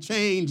have to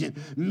change, and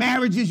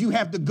marriages you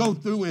have to go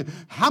through, and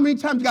how many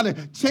times you got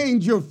to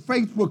change your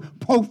Facebook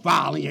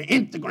profile and your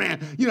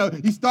Instagram? You know,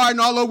 you're starting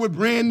all over with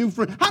brand new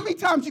friends. How many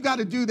times you got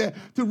to do that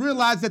to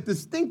realize that the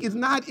stink is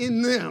not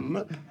in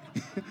them?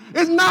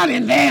 It's not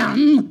in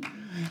them.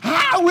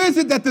 How is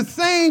it that the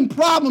same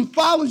problem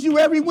follows you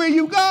everywhere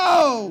you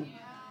go?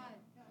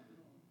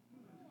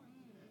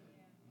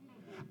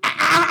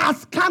 I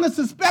kind of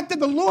suspect that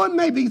the Lord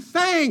may be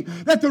saying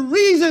that the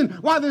reason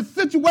why this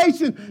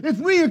situation is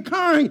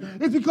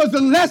reoccurring is because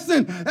the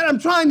lesson that I'm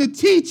trying to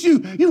teach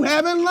you, you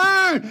haven't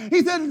learned.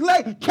 He said,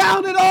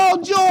 count it all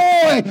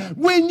joy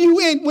when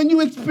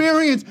you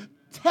experience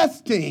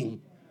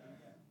testing.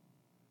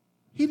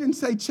 He didn't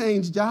say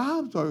change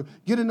jobs or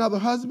get another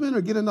husband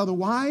or get another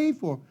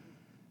wife or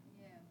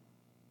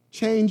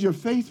change your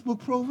Facebook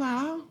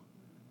profile,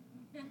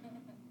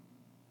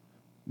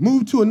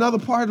 move to another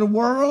part of the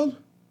world.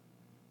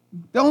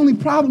 The only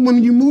problem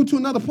when you move to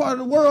another part of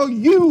the world,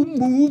 you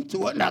move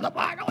to another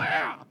part of the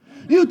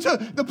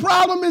world. The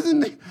problem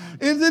isn't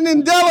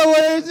in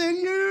Delaware, it's in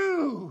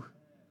you.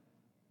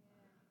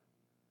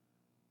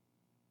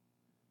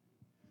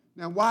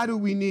 Now, why do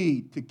we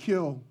need to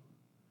kill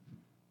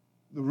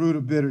the root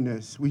of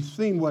bitterness? We've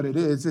seen what it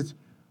is. It's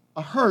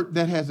a hurt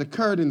that has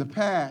occurred in the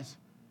past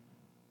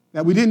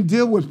that we didn't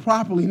deal with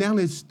properly. Now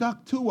it's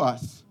stuck to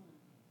us.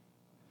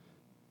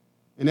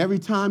 And every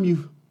time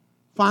you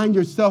find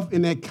yourself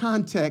in that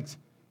context,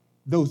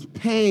 those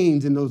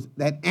pains and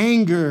that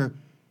anger,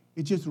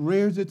 it just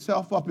rears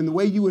itself up. And the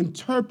way you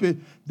interpret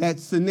that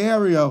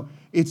scenario,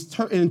 it's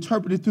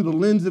interpreted through the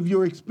lens of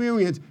your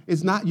experience.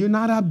 You're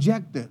not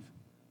objective.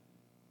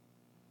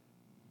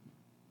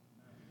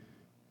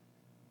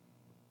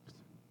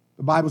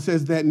 The Bible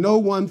says that no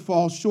one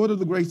falls short of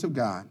the grace of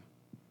God,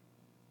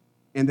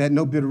 and that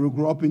no bitter root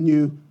grow up in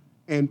you.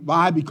 And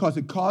why? Because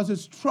it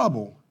causes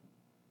trouble.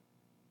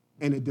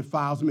 And it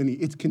defiles many.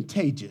 It's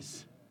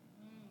contagious.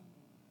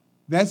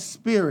 That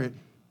spirit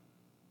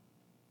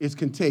is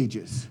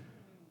contagious.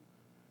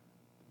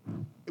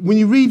 When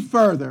you read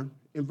further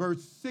in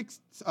verse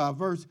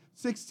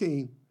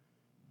 16,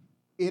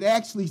 it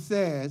actually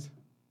says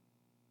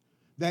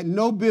that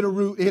no bitter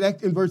root,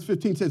 in verse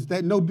 15 says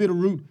that no bitter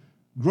root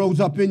grows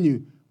up in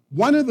you.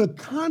 One of the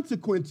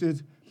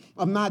consequences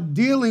of not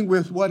dealing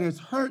with what has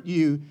hurt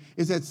you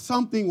is that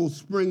something will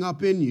spring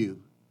up in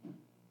you.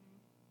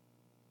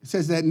 It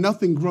says that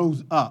nothing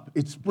grows up.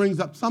 It springs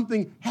up.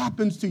 Something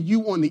happens to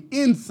you on the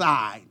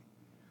inside.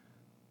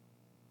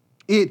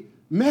 It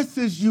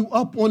messes you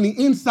up on the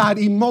inside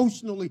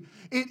emotionally.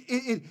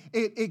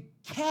 It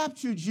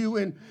captures you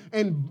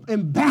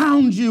and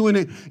bounds you, and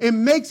it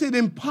makes it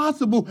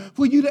impossible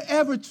for you to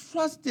ever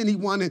trust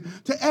anyone and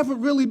to ever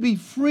really be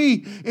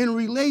free in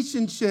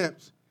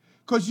relationships.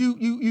 Because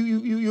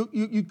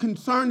you're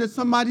concerned that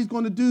somebody's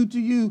going to do to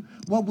you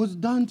what was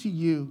done to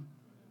you.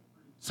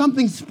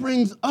 Something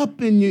springs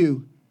up in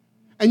you,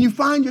 and you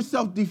find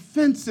yourself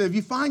defensive.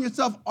 You find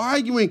yourself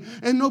arguing,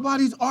 and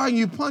nobody's arguing.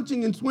 You're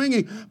punching and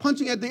swinging,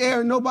 punching at the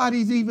air,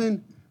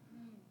 and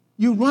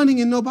you're running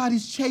and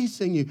nobody's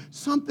chasing you.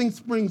 Something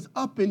springs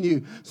up in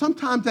you.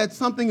 Sometimes that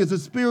something is a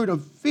spirit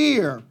of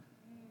fear.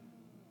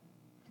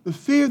 The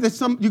fear that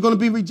you're going to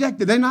be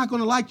rejected. They're not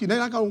going to like you. They're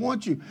not going to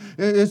want you.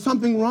 There's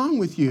something wrong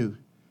with you.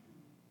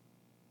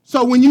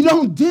 So when you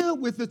don't deal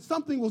with it,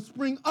 something will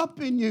spring up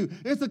in you.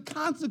 It's a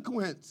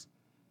consequence.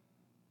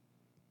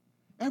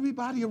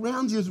 Everybody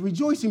around you is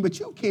rejoicing, but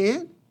you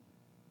can't.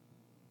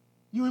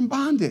 You're in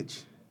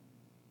bondage.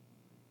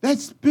 That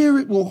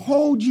spirit will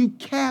hold you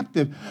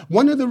captive.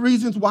 One of the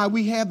reasons why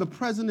we have the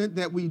president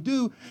that we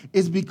do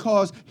is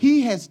because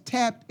he has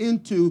tapped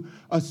into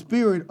a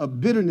spirit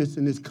of bitterness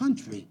in this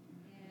country.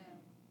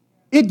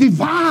 It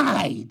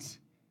divides.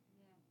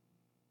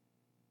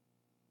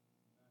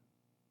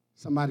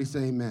 Somebody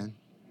say amen.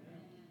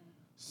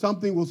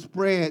 Something will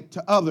spread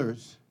to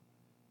others.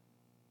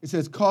 It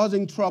says,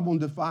 causing trouble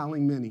and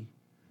defiling many.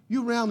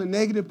 You around a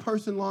negative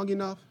person long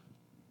enough,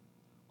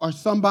 or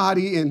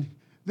somebody, and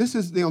this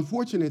is the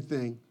unfortunate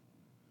thing,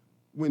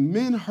 when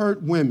men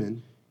hurt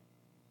women,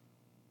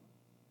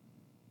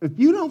 if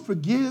you don't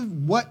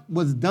forgive what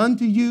was done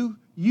to you,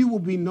 you will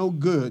be no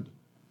good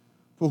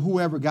for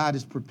whoever God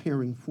is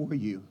preparing for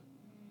you.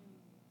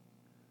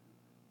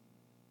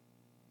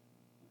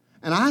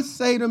 And I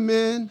say to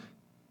men,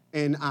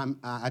 and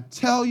I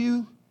tell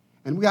you,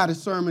 and we got a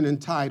sermon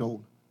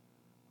entitled,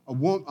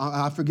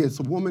 I forget, it's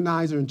a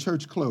womanizer in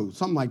church clothes,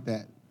 something like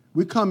that.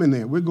 We're coming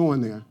there. We're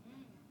going there.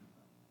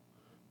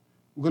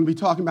 We're going to be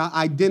talking about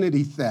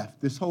identity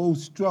theft, this whole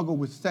struggle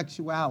with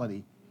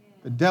sexuality.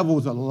 The devil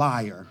is a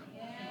liar.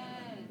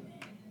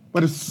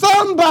 But if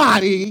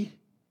somebody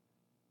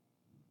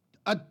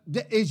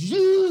is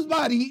used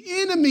by the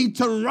enemy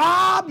to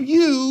rob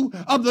you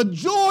of the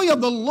joy of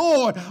the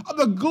Lord, of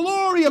the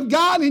glory of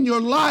God in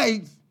your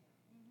life,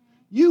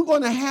 you're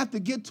going to have to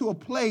get to a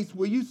place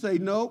where you say,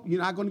 nope,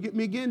 you're not going to get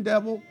me again,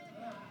 devil.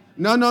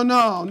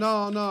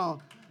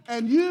 No.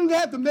 And you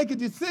have to make a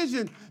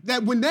decision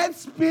that when that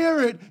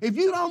spirit, if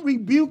you don't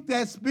rebuke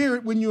that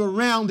spirit when you're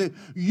around it,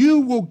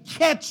 you will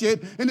catch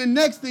it. And the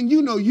next thing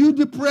you know, you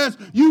depressed,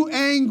 you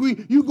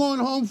angry, you going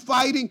home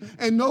fighting,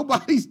 and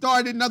nobody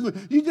started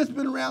nothing. You just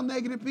been around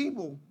negative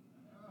people.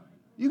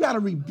 You got to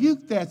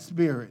rebuke that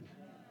spirit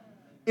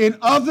in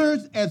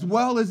others as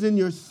well as in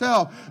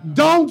yourself.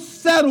 Don't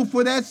settle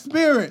for that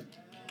spirit.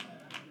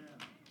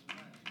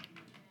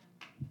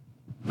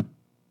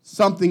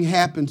 Something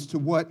happens to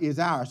what is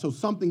ours. So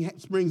something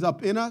springs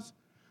up in us,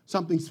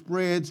 something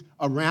spreads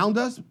around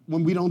us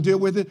when we don't deal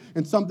with it,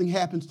 and something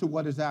happens to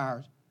what is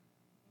ours.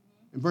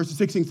 In verses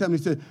 16 and 17,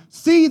 it says,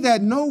 see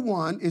that no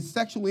one is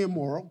sexually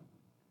immoral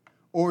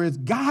or is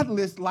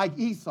godless like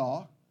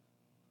Esau,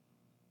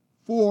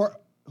 for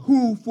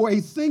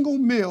a single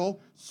meal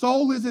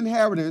sold his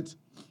inheritance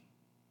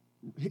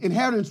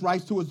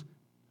rights to us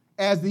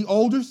as the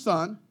older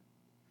son.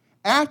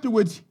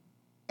 Afterwards,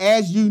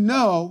 as you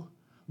know,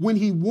 when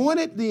he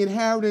wanted to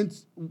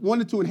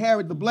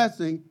inherit the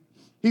blessing,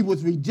 he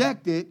was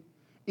rejected,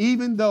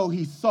 even though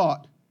he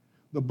sought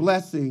the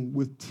blessing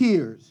with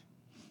tears.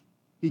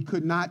 He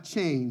could not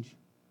change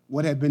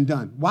what had been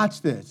done.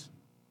 Watch this.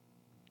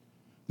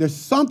 There's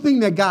something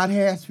that God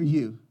has for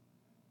you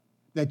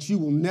that you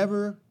will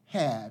never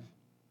have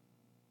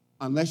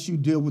unless you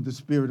deal with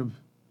the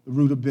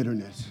root of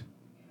bitterness.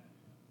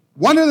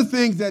 One of the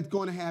things that's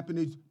going to happen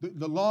is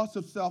the loss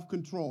of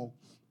self-control.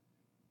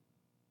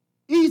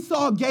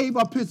 Esau gave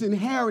up his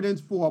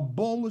inheritance for a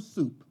bowl of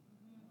soup.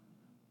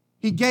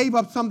 He gave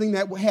up something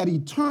that had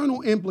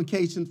eternal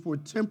implications for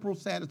temporal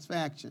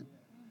satisfaction.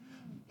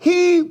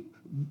 He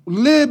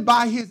lived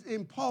by his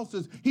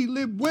impulses. He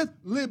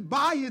lived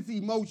by his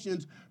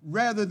emotions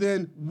rather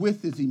than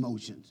with his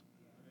emotions.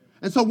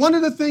 And so one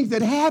of the things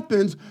that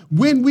happens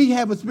when we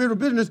have a spirit of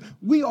bitterness,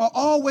 we are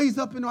always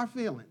up in our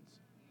feelings.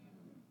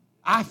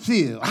 I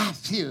feel.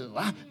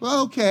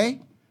 Well, okay.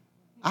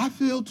 I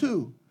feel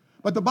too.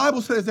 But the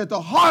Bible says that the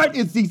heart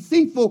is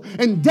deceitful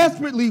and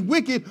desperately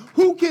wicked.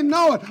 Who can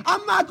know it?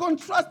 I'm not going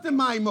to trust in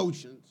my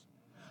emotions.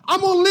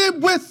 I'm going to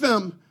live with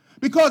them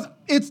because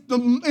it's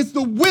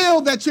the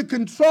will that should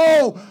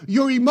control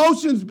your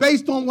emotions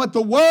based on what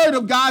the Word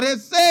of God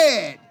has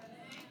said.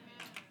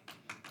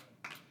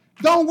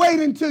 Don't wait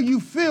until you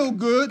feel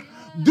good.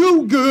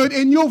 Do good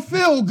and you'll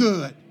feel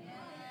good.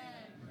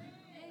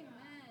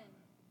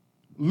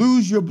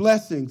 Lose your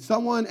blessing.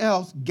 Someone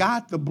else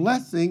got the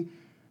blessing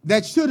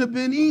that should have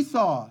been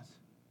Esau's.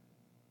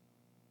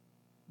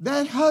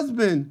 That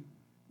husband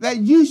that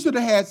you should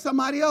have had,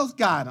 somebody else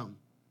got him.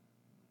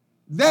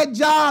 That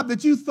job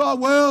that you thought,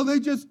 well, they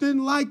just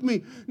didn't like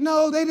me.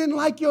 No, they didn't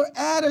like your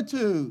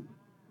attitude.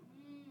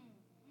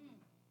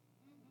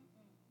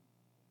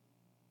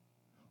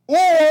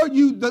 Or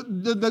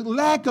the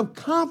lack of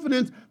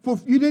confidence for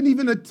you didn't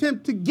even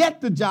attempt to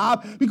get the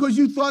job because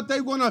you thought they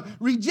were going to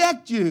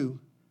reject you.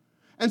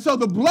 And so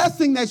the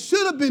blessing that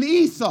should have been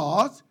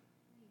Esau's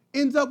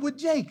ends up with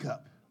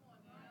Jacob.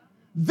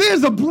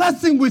 There's a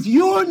blessing with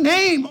your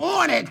name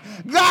on it.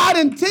 God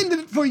intended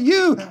it for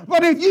you,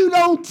 but if you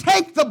don't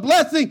take the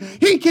blessing,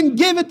 he can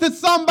give it to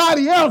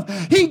somebody else.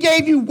 He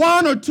gave you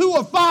 1 or 2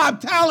 or 5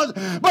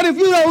 talents, but if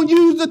you don't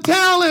use the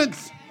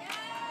talents,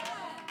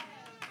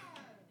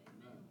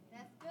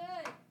 that's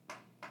good.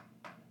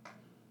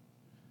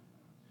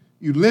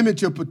 You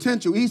limit your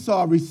potential.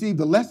 Esau received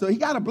a lesser. He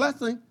got a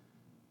blessing,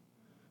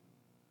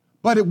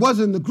 but it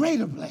wasn't the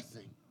greater blessing.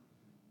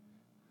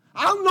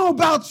 I don't know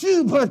about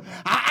you, but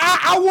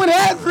I want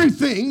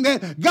everything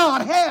that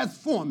God has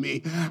for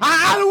me.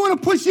 I don't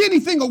want to push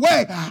anything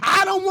away.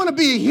 I don't want to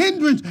be a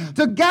hindrance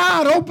to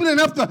God opening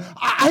up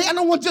I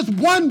don't want just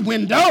one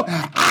window.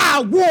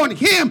 I want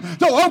him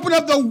to open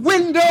up the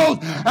windows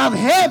of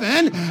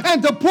heaven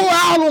and to pour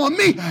out on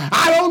me.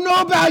 I don't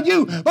know about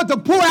you, but to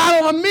pour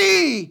out on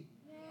me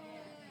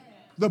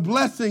the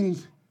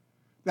blessings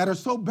that are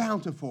so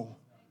bountiful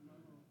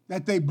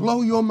that they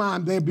blow your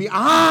mind. They're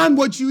beyond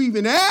what you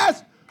even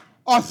asked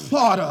or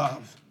thought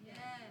of.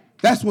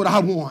 That's what I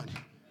want.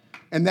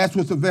 And that's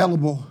what's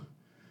available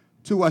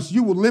to us.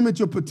 You will limit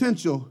your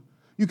potential.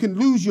 You can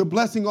lose your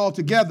blessing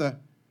altogether.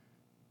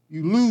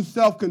 You lose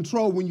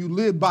self-control when you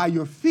live by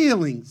your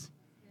feelings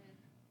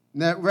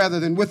rather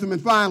than with them.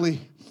 And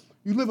finally,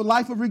 you live a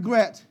life of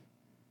regret.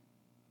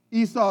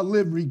 Esau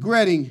lived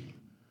regretting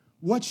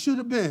what should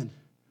have been.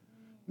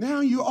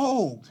 Now you're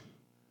old.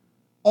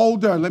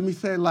 Older, let me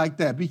say it like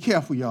that. Be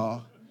careful,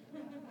 y'all.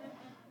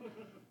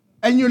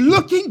 And you're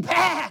looking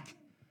back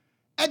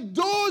at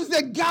doors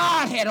that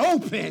God had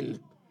opened.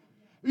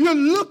 You're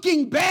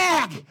looking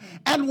back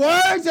at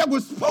words that were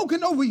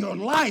spoken over your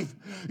life.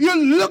 You're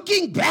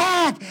looking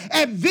back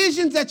at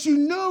visions that you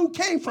knew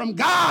came from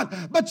God,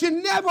 but you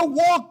never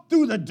walked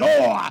through the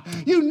door.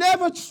 You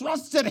never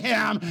trusted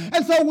him.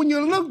 And so when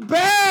you look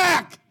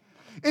back,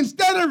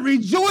 instead of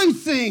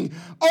rejoicing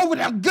over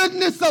the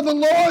goodness of the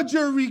Lord,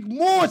 you're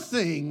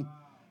remorsing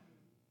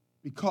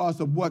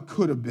because of what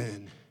could have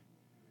been.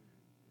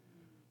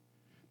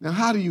 Now,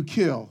 how do you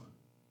kill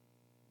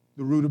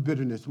the root of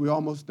bitterness? We're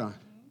almost done.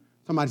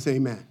 Somebody say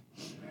amen.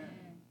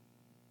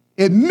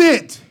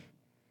 Admit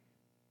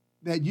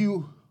that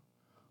you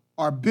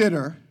are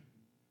bitter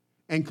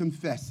and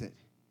confess it.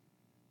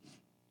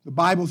 The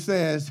Bible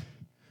says,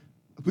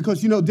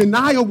 because,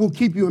 denial will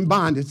keep you in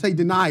bondage. Say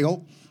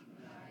denial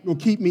will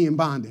keep me in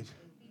bondage.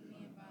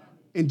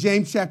 In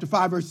James chapter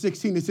 5, verse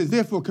 16, it says,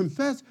 therefore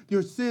confess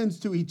your sins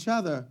to each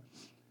other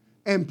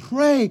and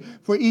pray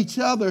for each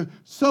other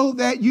so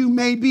that you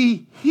may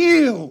be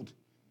healed.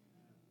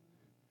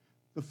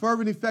 The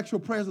fervent, effectual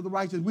prayers of the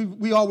righteous,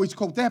 we always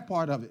quote that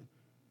part of it.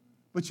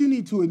 But you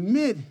need to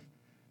admit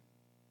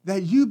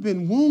that you've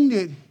been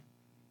wounded,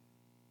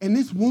 and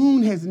this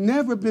wound has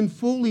never been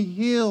fully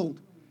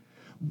healed.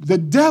 The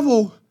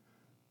devil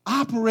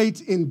operates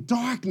in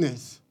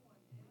darkness.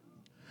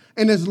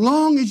 And as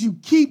long as you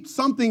keep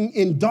something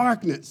in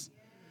darkness,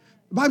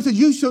 the Bible says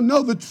you shall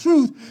know the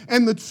truth,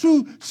 and the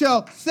truth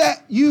shall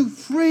set you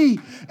free.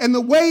 And the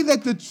way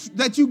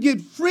that you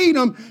get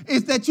freedom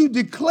is that you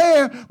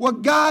declare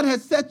what God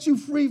has set you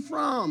free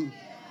from.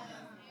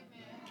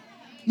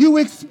 You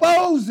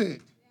expose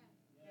it.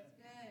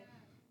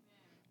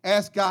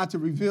 Ask God to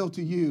reveal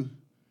to you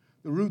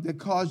the root that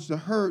caused the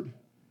hurt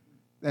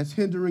that's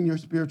hindering your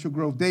spiritual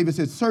growth. David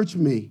said, search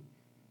me,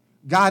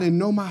 God, and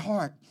know my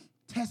heart.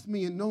 Test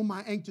me and know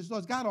my anxious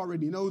thoughts. God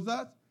already knows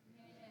us.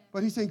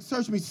 But he's saying,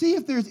 search me. See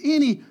if there's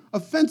any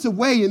offensive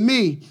way in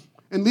me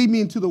and lead me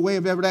into the way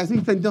of everlasting.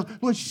 He's saying,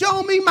 Lord,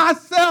 show me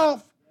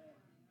myself.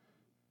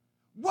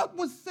 What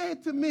was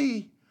said to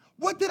me?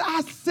 What did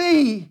I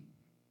see?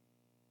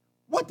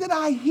 What did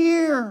I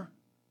hear?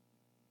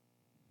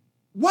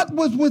 What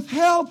was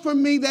withheld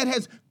from me that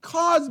has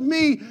caused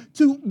me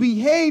to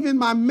behave in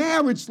my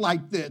marriage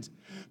like this,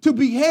 to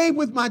behave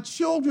with my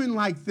children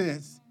like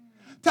this?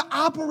 To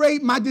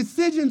operate, my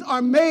decisions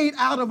are made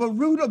out of a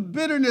root of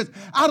bitterness,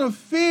 out of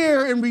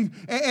fear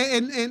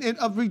and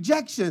of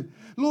rejection.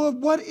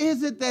 Lord, what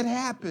is it that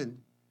happened?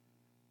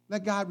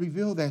 Let God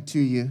reveal that to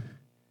you.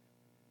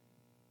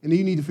 And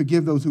you need to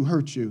forgive those who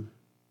hurt you.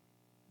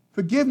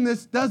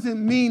 Forgiveness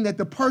doesn't mean that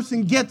the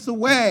person gets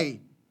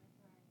away.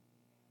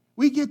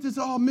 We get this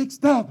all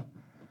mixed up.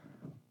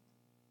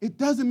 It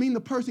doesn't mean the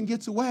person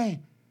gets away.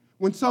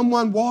 When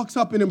someone walks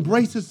up and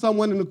embraces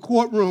someone in the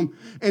courtroom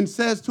and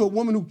says to a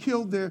woman who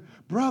killed their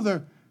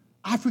brother,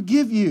 I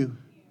forgive you.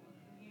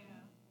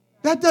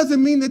 That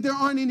doesn't mean that there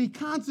aren't any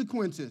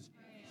consequences.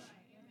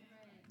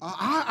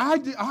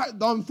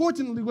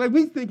 Unfortunately, the way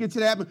we think it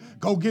should happen,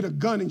 go get a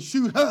gun and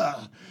shoot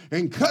her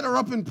and cut her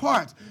up in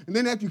parts. And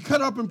then after you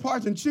cut her up in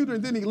parts and shoot her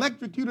and then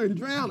electrocute her and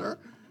drown her,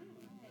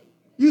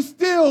 you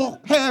still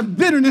have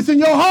bitterness in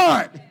your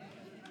heart.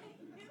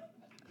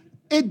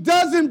 It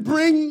doesn't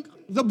bring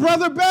the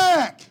brother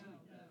back.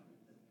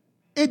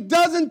 It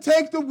doesn't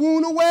take the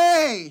wound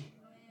away.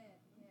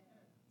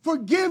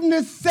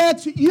 Forgiveness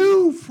sets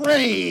you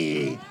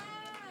free.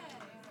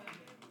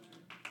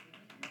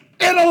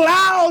 It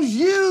allows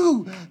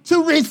you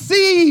to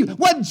receive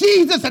what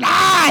Jesus and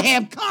I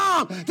have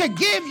come to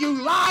give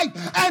you life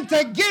and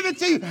to give it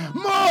to you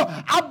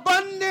more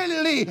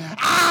abundantly.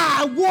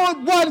 I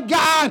want what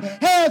God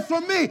has for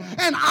me,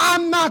 and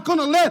I'm not going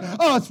to let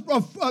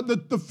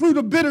the fruit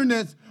of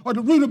bitterness or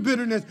the root of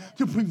bitterness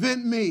to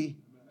prevent me.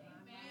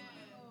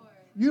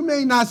 You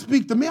may not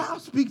speak to me, I'll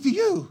speak to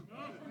you.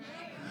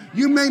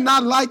 You may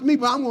not like me,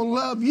 but I'm going to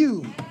love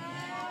you.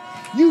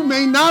 You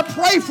may not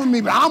pray for me,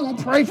 but I'm going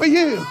to pray for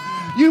you.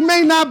 You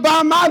may not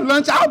buy my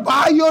lunch, I'll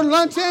buy your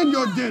lunch and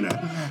your dinner.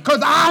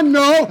 Because I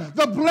know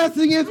the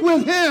blessing is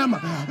with him.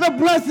 The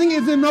blessing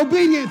is in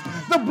obedience.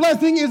 The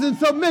blessing is in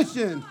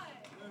submission.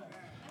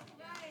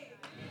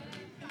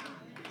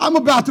 I'm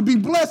about to be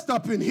blessed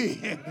up in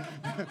here.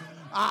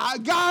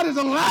 God is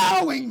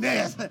allowing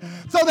this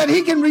so that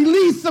he can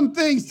release some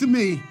things to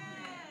me.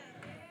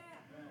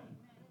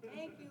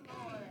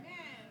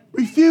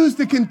 Refuse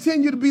to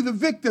continue to be the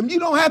victim. You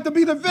don't have to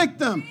be the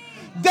victim.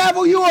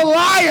 Devil, you a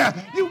liar.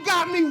 You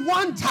got me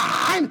one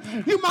time.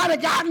 You might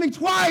have gotten me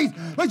twice,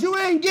 but you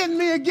ain't getting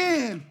me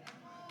again.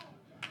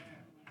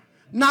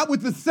 Not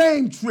with the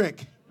same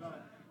trick.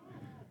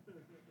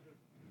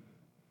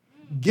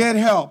 Get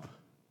help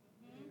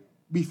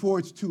before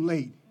it's too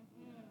late.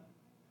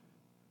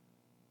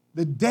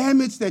 The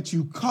damage that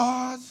you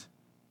cause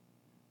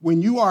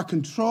when you are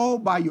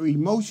controlled by your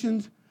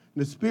emotions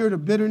and the spirit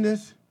of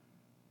bitterness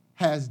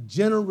has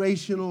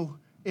generational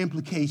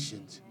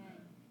implications.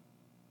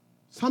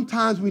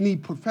 Sometimes we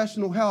need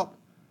professional help.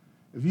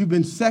 If you've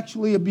been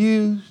sexually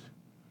abused,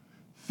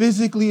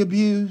 physically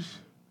abused,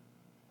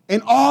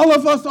 and all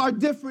of us are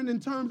different in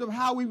terms of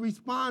how we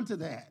respond to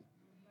that.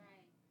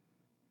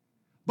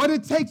 But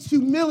it takes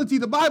humility.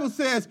 The Bible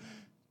says,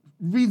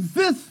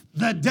 resist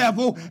the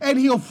devil and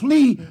he'll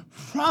flee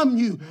from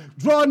you.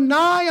 Draw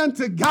nigh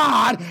unto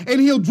God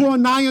and he'll draw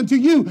nigh unto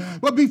you.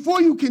 But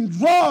before you can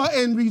draw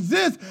and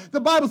resist,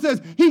 the Bible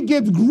says he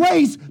gives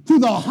grace to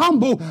the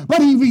humble, but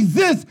he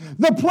resists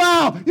the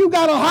proud. You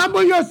got to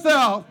humble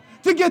yourself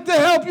to get the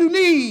help you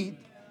need.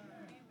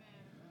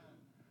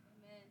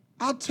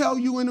 I'll tell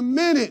you in a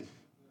minute,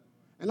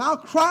 and I'll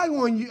cry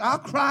on you. I'll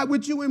cry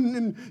with you,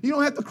 and you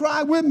don't have to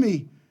cry with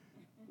me.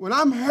 When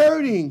I'm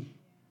hurting,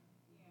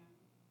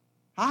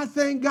 I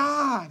thank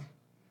God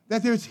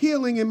that there's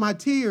healing in my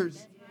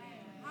tears.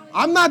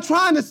 I'm not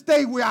trying to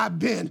stay where I've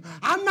been.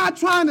 I'm not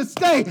trying to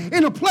stay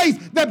in a place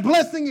that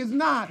blessing is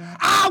not.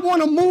 I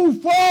want to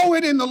move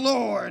forward in the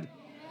Lord.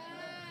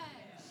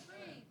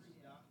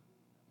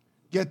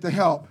 Get the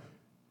help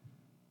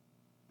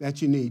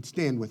that you need.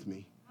 Stand with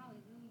me.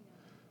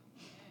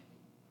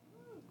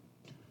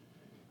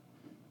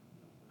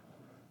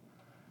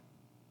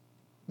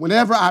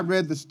 Whenever I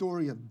read the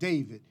story of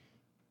David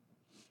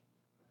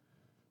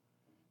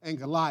and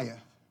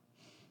Goliath,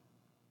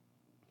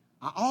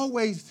 I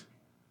always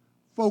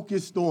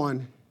focused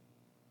on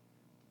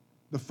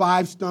the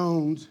 5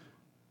 stones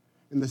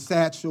and the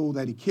satchel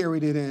that he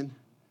carried it in,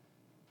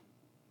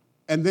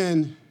 and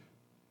then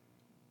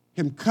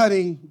him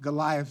cutting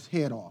Goliath's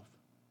head off.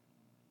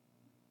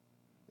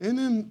 And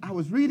then I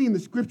was reading the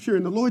scripture,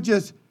 and the Lord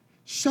just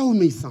showed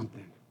me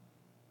something.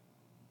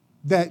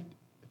 That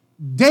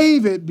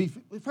David,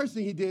 the first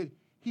thing he did,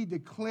 he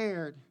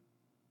declared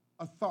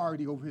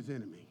authority over his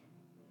enemy.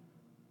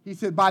 He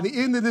said, by the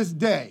end of this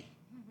day,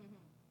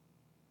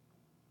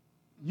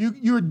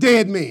 you're a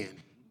dead man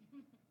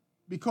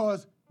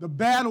because the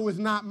battle is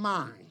not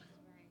mine.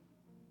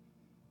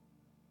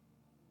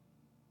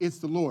 It's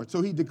the Lord.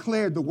 So he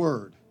declared the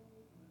word.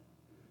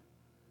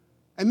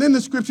 And then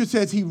the scripture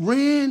says he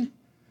ran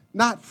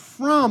not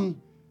from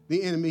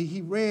the enemy,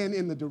 he ran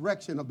in the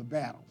direction of the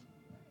battle.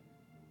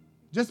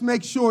 Just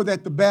make sure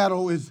that the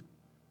battle is,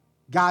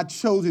 God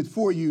chose it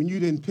for you and you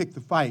didn't pick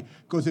the fight.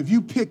 Because if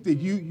you picked it,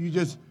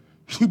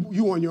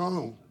 you on your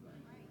own.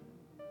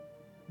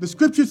 The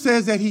scripture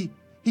says that he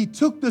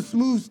took the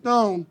smooth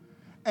stone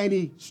and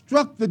he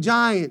struck the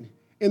giant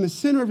in the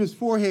center of his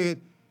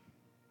forehead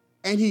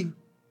and he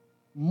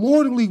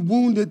mortally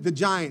wounded the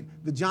giant.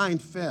 The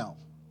giant fell.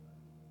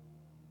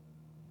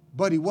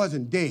 But he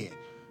wasn't dead.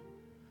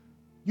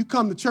 You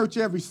come to church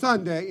every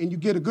Sunday and you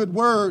get a good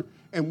word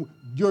and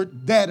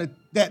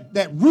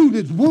that root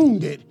is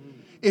wounded.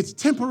 It's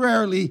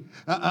temporarily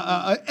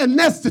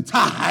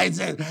anesthetized,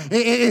 and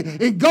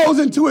it goes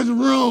into his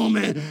room,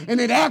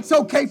 and it acts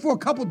okay for a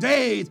couple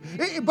days,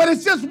 but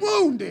it's just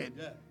wounded.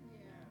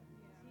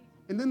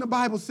 And then the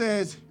Bible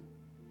says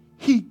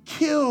he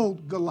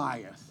killed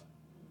Goliath.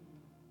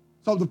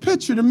 So the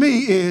picture to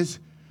me is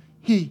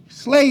he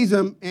slays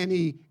him, and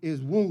he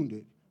is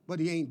wounded, but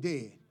he ain't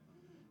dead.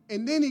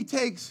 And then he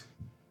takes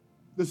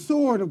the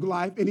sword of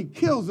Goliath, and he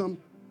kills him.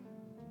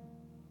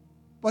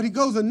 But he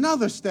goes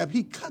another step.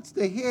 He cuts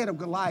the head of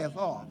Goliath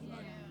off.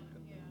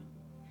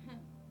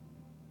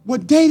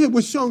 What David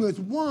was showing us,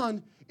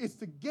 one, is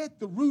to get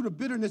the root of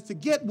bitterness, to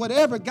get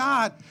whatever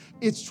God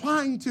is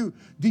trying to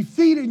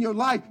defeat in your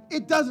life.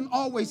 It doesn't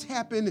always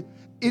happen.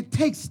 It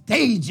takes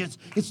stages.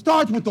 It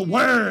starts with the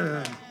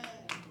word.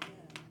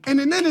 And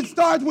then it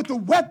starts with the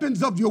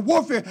weapons of your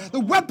warfare.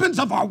 The weapons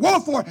of our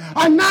warfare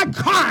are not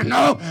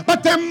carnal,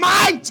 but they're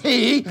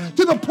mighty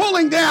to the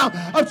pulling down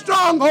of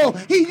stronghold.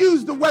 He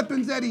used the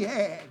weapons that he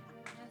had.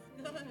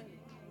 That's good.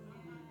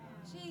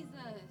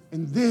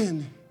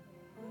 Jesus.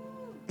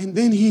 And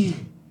then he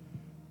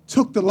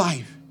took the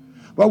life.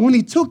 But when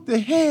he took the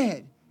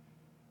head,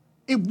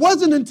 it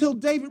wasn't until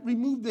David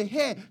removed the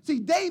head. See,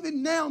 David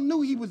now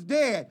knew he was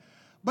dead.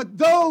 But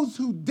those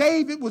who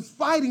David was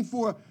fighting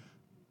for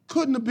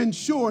couldn't have been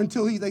sure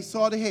until they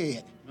saw the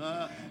head.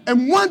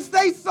 And once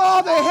they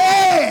saw the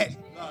head,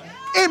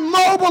 It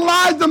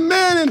mobilized the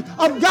men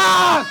of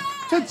God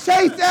to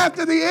chase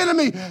after the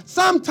enemy.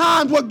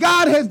 Sometimes what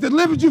God has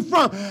delivered you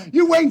from,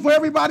 you're waiting for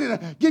everybody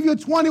to give you a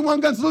 21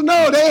 gun salute.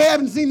 No, they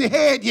haven't seen the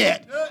head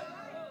yet.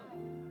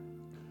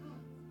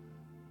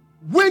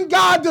 When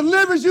God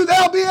delivers you,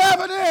 there'll be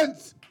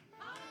evidence.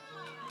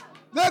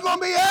 There's going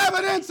to be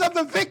evidence of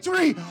the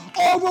victory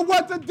over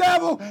what the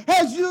devil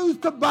has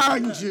used to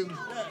bind you.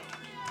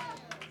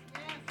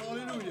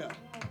 Hallelujah.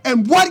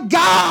 And what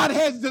God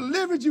has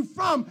delivered you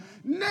from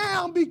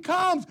now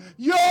becomes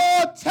your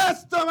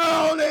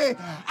testimony.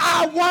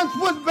 I once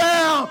was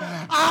bound.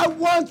 I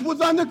once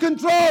was under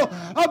control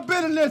of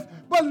bitterness.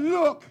 But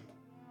look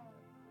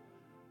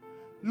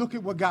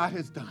at what God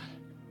has done.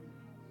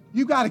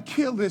 You got to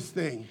kill this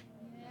thing.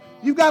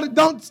 You got to,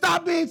 don't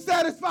stop being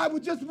satisfied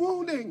with just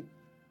wounding,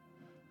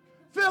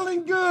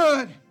 feeling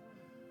good,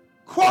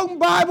 quoting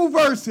Bible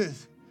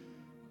verses,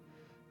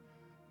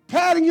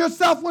 patting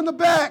yourself on the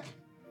back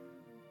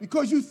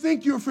because you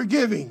think you're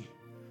forgiving.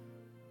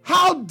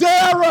 How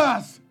dare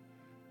us?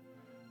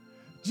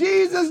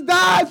 Jesus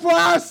died for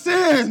our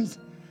sins.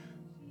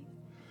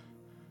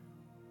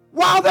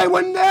 While they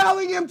were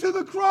nailing him to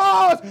the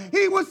cross,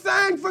 he was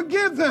saying,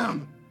 forgive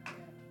them.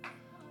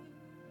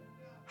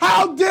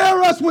 How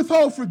dare us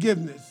withhold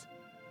forgiveness?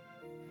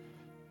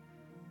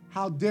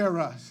 How dare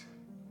us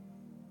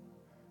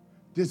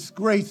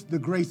disgrace the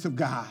grace of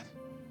God?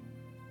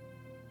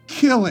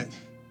 Kill it.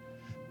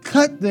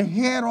 Cut the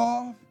head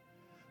off.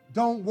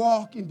 Don't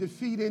walk in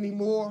defeat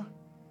anymore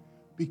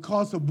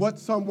because of what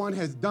someone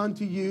has done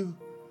to you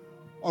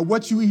or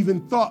what you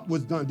even thought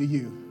was done to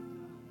you.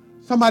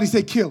 Somebody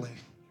say, kill it.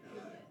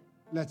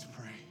 Let's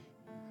pray.